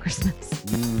mom for Christmas.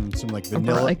 Some like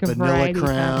vanilla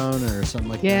Crown or something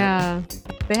like that. Yeah,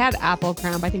 they had apple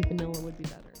Crown, but I think vanilla would be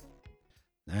better.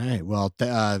 All right. Well,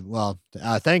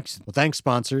 thanks. Well, thanks,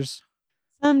 sponsors.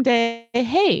 Someday.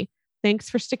 Hey, thanks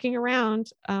for sticking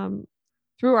around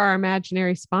through our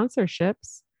imaginary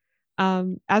sponsorships.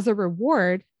 As a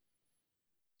reward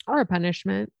or a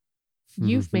punishment,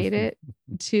 you've made it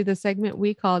to the segment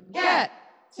we called Get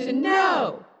to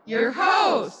Know Your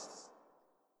Host,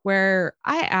 where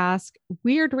I ask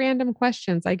weird random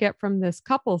questions I get from this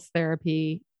couples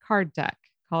therapy card deck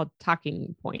called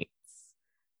Talking Points.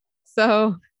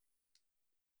 So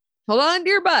hold on to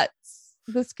your butts.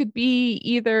 This could be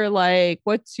either like,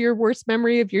 what's your worst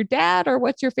memory of your dad, or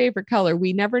what's your favorite color?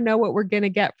 We never know what we're going to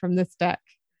get from this deck.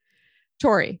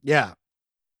 Tori. Yeah.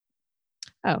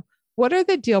 Oh, what are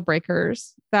the deal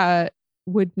breakers that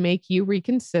would make you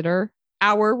reconsider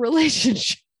our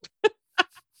relationship?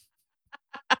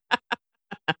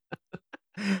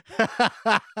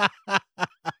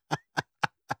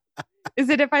 Is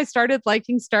it if I started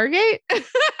liking Stargate?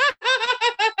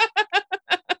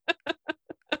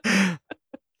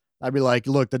 I'd be like,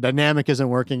 look, the dynamic isn't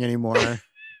working anymore.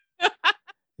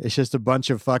 It's just a bunch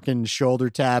of fucking shoulder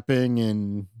tapping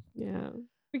and yeah.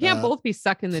 We can't both be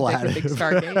sucking the dick with big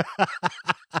Stargate.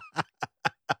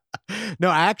 No,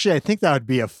 actually, I think that would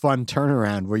be a fun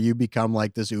turnaround where you become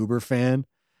like this Uber fan.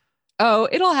 Oh,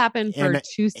 it'll happen for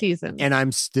 2 seasons. And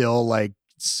I'm still like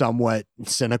somewhat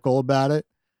cynical about it.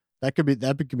 That could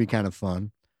be kind of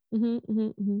fun.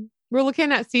 We're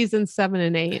looking at seasons 7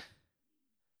 and 8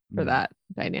 for that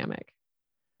dynamic.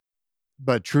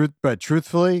 But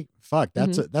truthfully, fuck,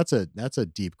 that's a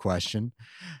deep question.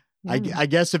 Yeah. I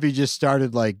guess if you just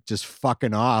started like just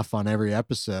fucking off on every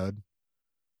episode,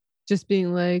 just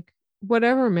being like,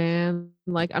 whatever, man.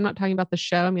 Like, I'm not talking about the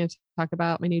show. I'm going to talk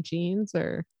about my new jeans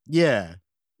or Yeah.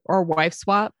 wife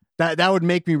swap. That would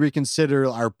make me reconsider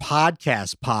our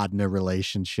podcast pod in a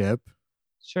relationship.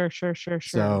 Sure.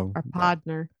 So, Our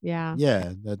podner. Yeah.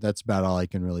 Yeah, that's about all I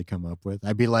can really come up with.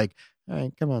 I'd be like, all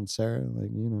right, come on, Sarah.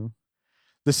 Like,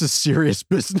 this is serious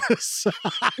business.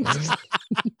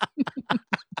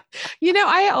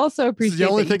 I also This appreciate is the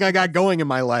only that thing I got going in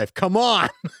my life. Come on.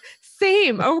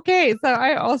 Same. Okay. So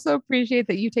I also appreciate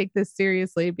that you take this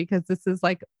seriously because this is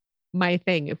like my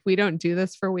thing. If we don't do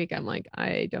this for a week, I'm like,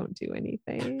 I don't do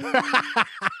anything.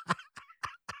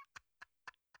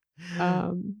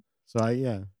 So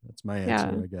that's my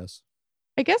answer, I guess.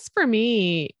 I guess for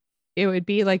me, it would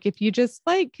be like if you just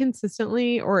like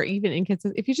consistently or even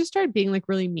inconsistent, if you just started being like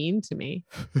really mean to me.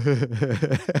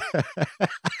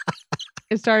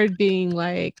 It started being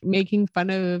like making fun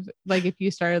of, like if you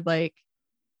started like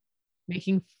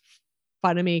making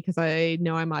fun of me because I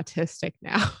know I'm autistic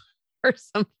now or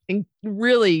something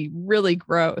really, really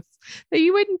gross that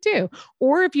you wouldn't do.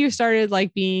 Or if you started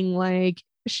like being like,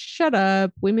 shut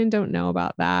up, women don't know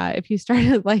about that. If you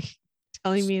started like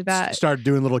telling me that. Started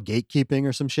doing little gatekeeping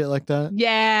or some shit like that.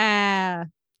 Yeah.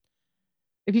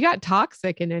 If you got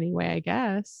toxic in any way, I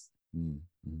guess.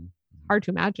 Mm-hmm. Hard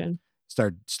to imagine.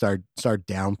 Start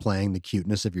downplaying the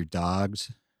cuteness of your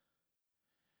dogs.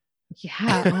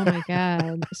 Yeah. Oh my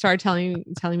God. Start telling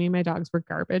me my dogs were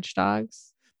garbage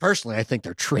dogs. Personally, I think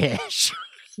they're trash.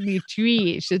 They're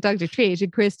trash. The dogs are trash.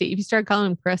 And Christy. If you start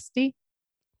calling them crusty.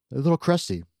 They're a little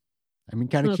crusty. I mean,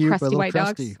 kind of cute, but a little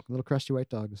crusty. Little crusty white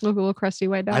dogs. Little crusty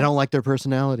white dogs. I don't like their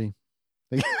personality.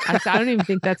 I don't even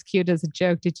think that's cute as a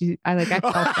joke. I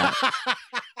felt that.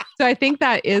 So I think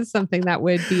that is something that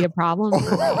would be a problem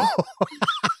for me.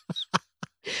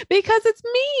 Because it's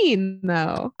mean,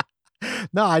 though.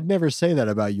 No, I'd never say that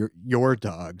about your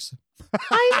dogs.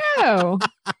 I know.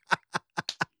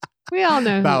 We all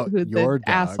know who the dogs.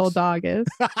 Asshole dog is.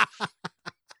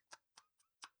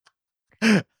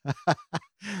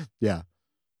 Yeah.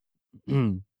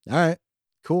 All right.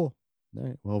 Cool. All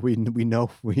right. Well, we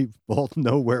both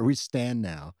know where we stand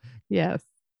now. Yes.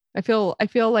 I feel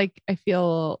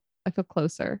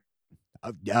closer.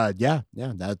 Yeah.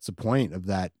 That's the point of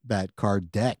that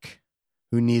card deck.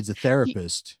 Who needs a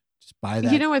therapist? Just buy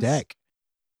that deck.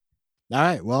 All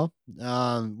right. Well,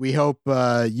 we hope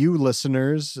you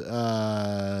listeners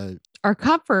are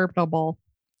comfortable.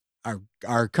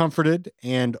 Are comforted,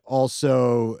 and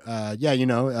also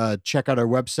check out our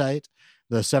website,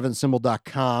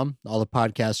 the7thsymbol.com. All the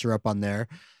podcasts are up on there,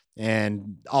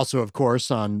 and also of course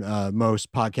on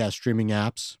most podcast streaming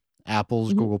apps,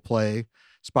 Apple's, Google Play,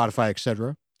 Spotify,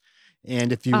 etc.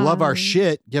 And if you love our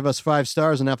shit, give us 5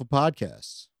 stars on Apple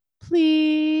Podcasts,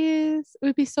 please. It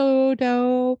would be so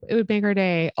dope. It would make our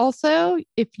day. Also,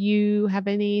 if you have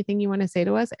anything you want to say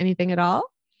to us, anything at all,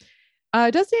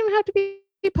 it doesn't even have to be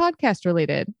podcast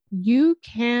related. You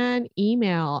can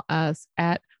email us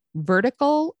at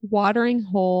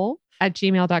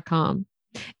verticalwateringhole@gmail.com.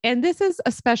 And this is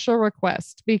a special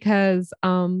request because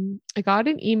I got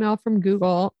an email from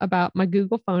Google about my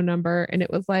Google phone number, and it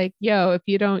was like, yo, if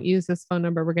you don't use this phone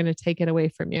number, we're going to take it away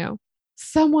from you.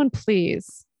 Someone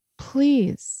please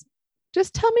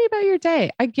just tell me about your day.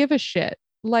 I give a shit.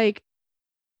 Like,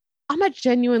 I'm a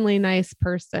genuinely nice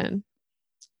person.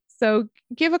 So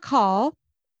give a call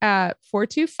at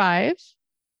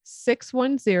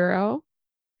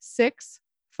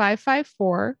 425-610-6554.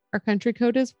 Our country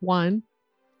code is 1.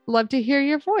 Love to hear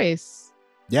your voice.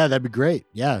 Yeah, that'd be great.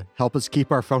 Yeah, help us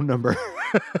keep our phone number.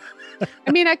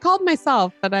 I mean, I called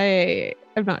myself, but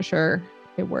I'm not sure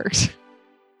it worked.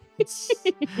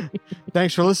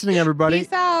 Thanks for listening, everybody.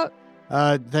 Peace out.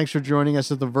 Thanks for joining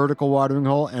us at the Vertical Watering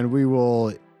Hole, and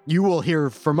you will hear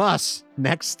from us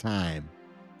next time.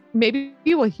 Maybe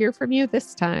we will hear from you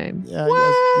this time. Yeah,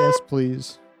 yes,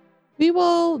 please. We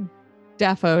will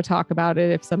defo talk about it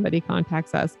if somebody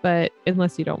contacts us, but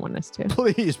unless you don't want us to.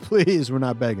 Please, we're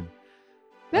not begging.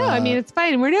 No, I mean, it's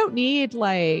fine. We don't need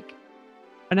like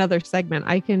another segment.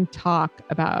 I can talk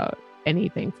about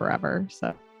anything forever.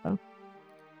 So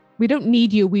we don't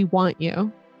need you. We want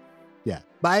you. Yeah.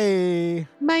 Bye.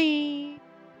 Bye.